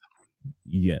that coming.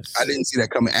 Yes. I didn't see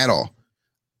that coming at all.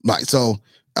 Like, so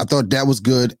I thought that was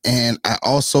good. And I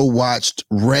also watched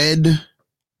Red.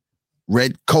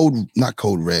 Hold on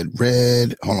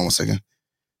 1 second.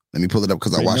 Let me pull it up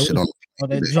because I Red watched it on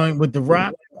That joint with the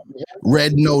Rock.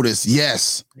 Red Notice.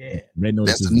 Yes. Yeah. Red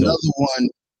Notice That's is another dope. one.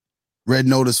 Red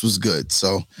Notice was good.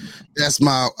 So that's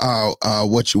my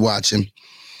what you're watching.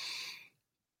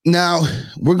 Now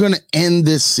we're gonna end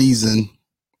this season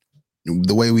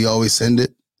the way we always end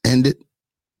it.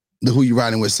 The Who You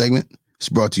Riding With segment. It's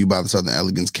brought to you by the Southern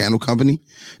Elegance Candle Company.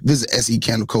 Visit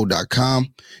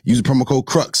secandleco.com. Use the promo code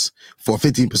CRUX for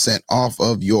 15% off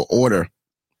of your order.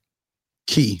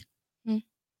 Key.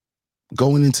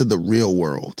 going into the real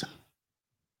world,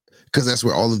 because that's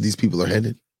where all of these people are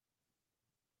headed.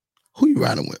 Who you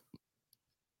riding with?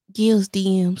 Gil's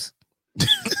DMs.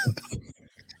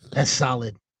 That's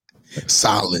solid.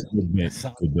 Solid. Good bet.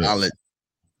 Solid. Good bet.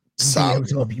 Solid.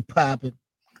 DMs gonna be popping.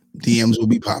 DMs will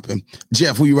be popping.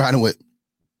 Jeff, who you riding with?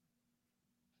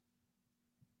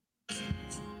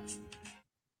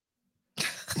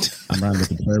 I'm riding with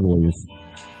the Prayer Warriors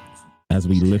as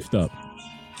we lift up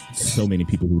so many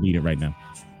people who need it right now.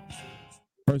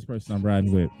 First person I'm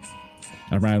riding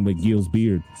with Gil's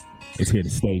beard. It's here to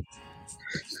stay.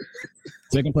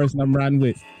 Second person I'm riding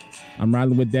with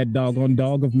that doggone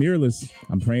dog of Mirrorless.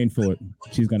 I'm praying for it.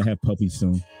 She's gonna have puppies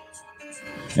soon.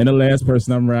 And the last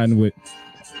person I'm riding with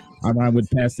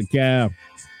Pastor Cal.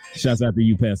 Shouts out to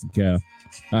you, Pastor Cal.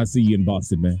 I'll see you in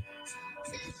Boston, man.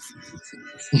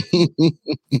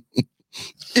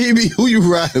 EB, who you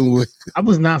riding with? I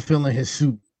was not feeling his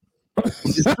suit.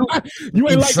 You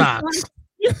ain't like socks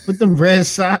with them red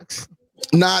socks.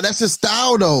 Nah, that's his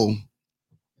style though.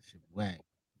 Whack.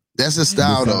 That's his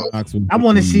style though. I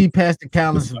want to see Pastor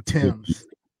Cal in some Timbs.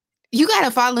 You gotta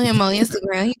follow him on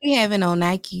Instagram. He be having on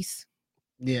Nikes.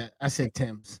 Yeah, I said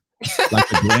Timbs. Like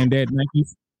the granddad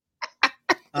Nikes.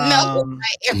 No,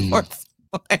 Air Force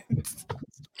Ones.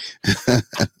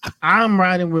 I'm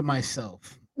riding with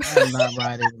myself. I'm not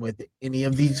riding with any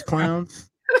of these clowns.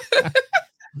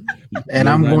 And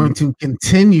I'm going to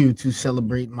continue to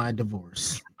celebrate my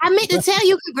divorce. I meant to tell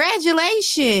you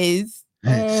congratulations.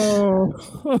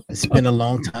 Oh, It's been a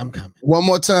long time coming. One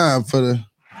more time for the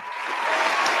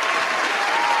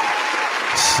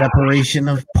Separation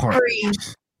of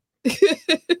partners.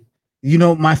 You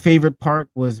know, my favorite part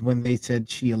was when they said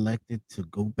she elected to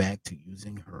go back to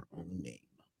using her own name.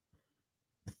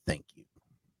 Thank you.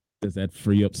 does that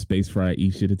free up space for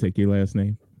Aisha to take your last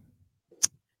name?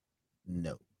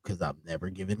 No, because I'm never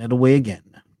giving it away again.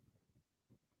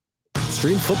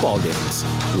 Stream football games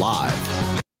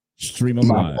live. Stream them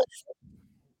live.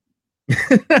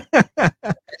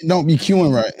 don't be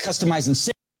queuing right.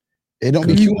 Customizing. It don't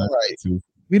be queuing right.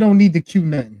 We don't need to cue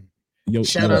nothing. Yo,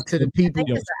 Shout out to the people.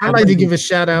 Yo, I'd like to give a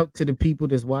shout out to the people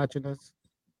that's watching us.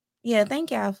 Yeah, thank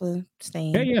y'all for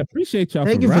staying. yeah, appreciate y'all.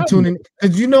 Thank you for riding. tuning in.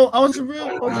 Because you know,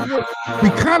 we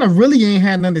kind of really ain't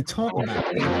had nothing to talk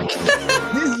about.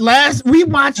 We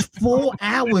watched 4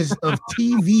 hours of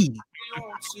TV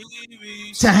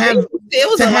to have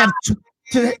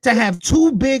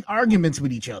 2 big arguments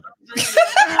with each other.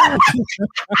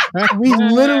 We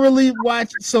literally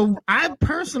watched. So I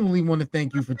personally want to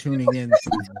thank you for tuning in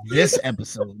to this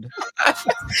episode Because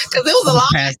it was a lot.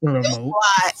 past the remote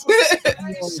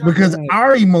because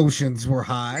our emotions were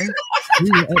high, We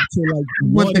were up to like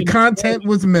but the content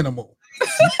was minimal.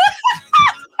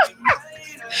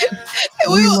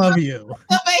 We love you.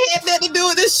 Nobody had nothing to do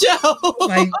with this show.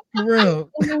 Like, for real.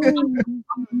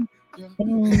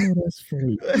 Oh, that's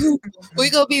funny. We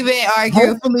gonna be there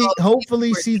arguing.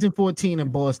 Hopefully season 14 in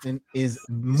Boston is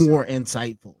more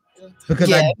insightful. Because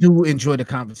Yeah. I do enjoy the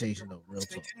conversation though, real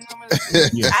talk.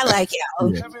 Yeah, I like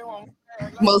y'all yeah.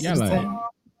 most Yeah, of the like- time.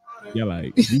 Yeah,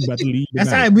 like you about to leave. That's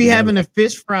all tonight. right. We Yeah. having a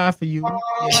fish fry for you.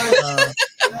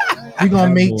 We're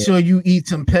gonna make sure you eat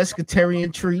some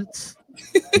pescatarian treats.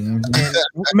 Mhm. And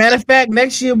matter of fact,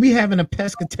 next year we having a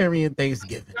pescatarian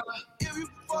Thanksgiving.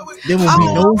 There will be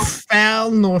no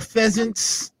fowl nor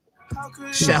pheasants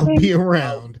shall be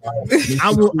around.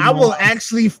 I will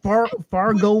actually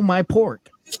forgo my pork.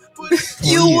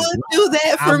 You you. would do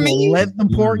that I for will me. let the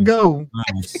pork go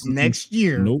Nice. next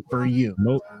year Nope. for you.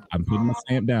 Nope. I'm putting my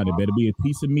stamp down. There better be a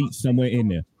piece of meat somewhere in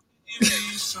there.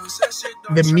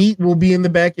 The meat will be in the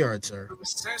backyard, sir.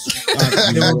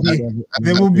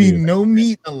 There will be no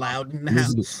meat allowed in the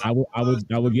house. I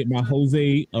will get my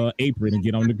Jose apron and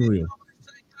get on the grill.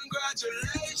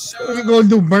 What you gonna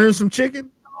do? Burn some chicken?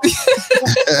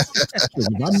 If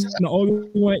I'm the only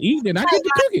one to eat, then I get to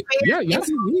cook it. Yeah, y'all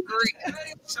can eat.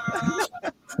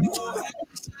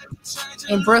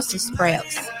 And Brussels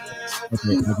sprouts.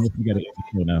 Okay, I guess we got to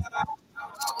end now.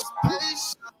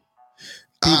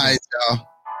 All right, y'all.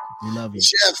 We love you.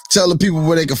 Jeff, tell the people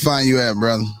where they can find you at,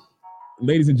 brother.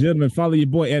 Ladies and gentlemen, follow your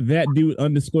boy at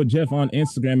 _Jeff on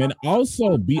Instagram, and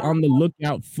also be on the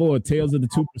lookout for Tales of the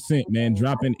 2%, man,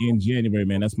 dropping in January,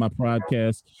 man. That's my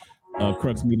podcast.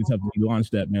 Crux Media helped me launch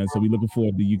that, man. So we're looking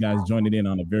forward to you guys joining in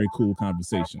on a very cool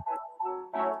conversation.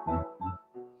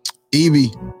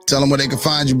 Evie, tell them where they can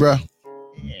find you, bro.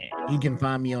 You can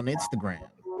find me on Instagram.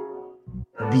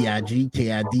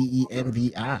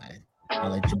 BIGKIDENVI.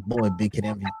 I'll let your boy Big Kid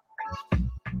Envy.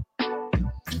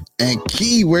 And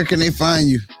Key, where can they find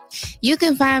you? You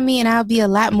can find me and I'll be a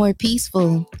lot more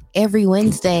peaceful every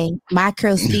Wednesday. My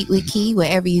Curl Speak with Key,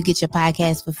 wherever you get your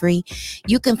podcast for free.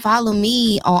 You can follow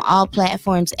me on all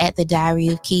platforms at The Diary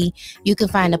of Key. You can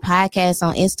find the podcast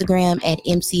on Instagram at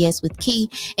MCS with Key.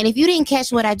 And if you didn't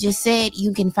catch what I just said,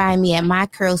 you can find me at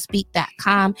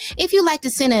mycurlspeak.com. If you'd like to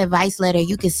send an advice letter,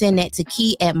 you can send that to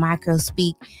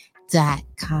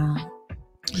key@mycurlspeak.com.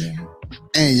 Yeah.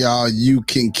 And y'all, you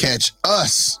can catch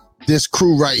us, this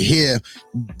crew right here,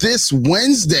 this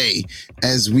Wednesday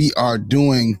as we are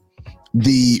doing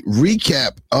the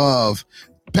recap of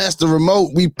Past the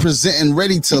Remote. We presenting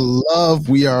Ready to Love.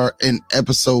 We are in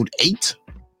episode 8.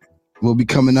 We'll be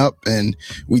coming up and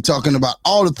we talking about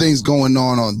all the things going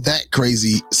on that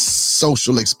crazy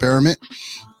social experiment.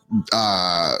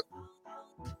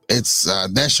 It's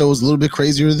that show is a little bit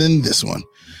crazier than this one.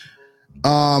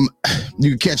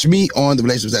 You can catch me on the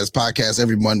Relationship Status Podcast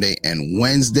every Monday and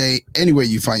Wednesday, anywhere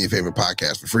you find your favorite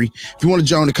podcast for free. If you want to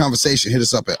join the conversation, hit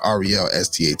us up at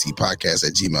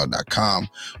relstatpodcast@gmail.com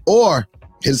or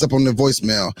hit us up on the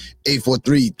voicemail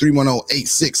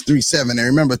 843-310-8637. And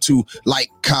remember to like,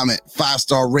 comment,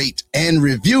 5-star rate, and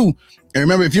review. And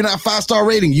remember, if you're not 5-star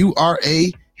rating, you are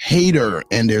a hater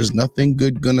and there's nothing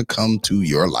good gonna come to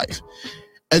your life.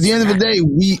 At the end of the day,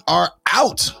 we are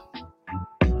out.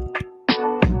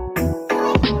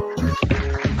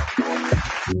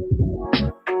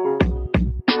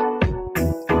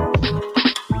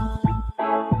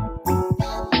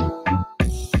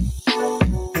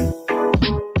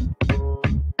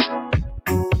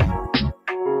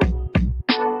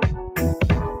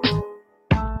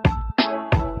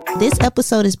 This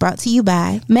episode is brought to you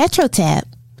by MetroTap.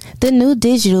 The new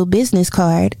digital business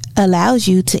card allows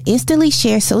you to instantly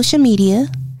share social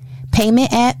media, payment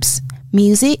apps,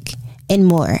 music, and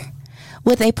more.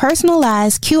 With a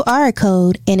personalized QR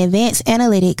code and advanced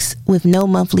analytics with no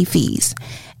monthly fees.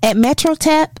 At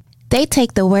MetroTap, they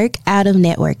take the work out of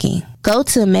networking. Go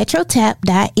to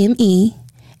metrotap.me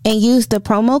and use the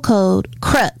promo code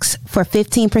CRUX for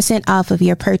 15% off of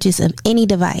your purchase of any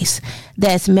device.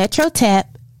 That's metrotap.me,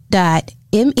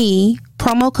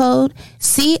 promo code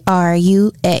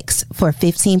CRUX for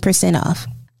 15% off.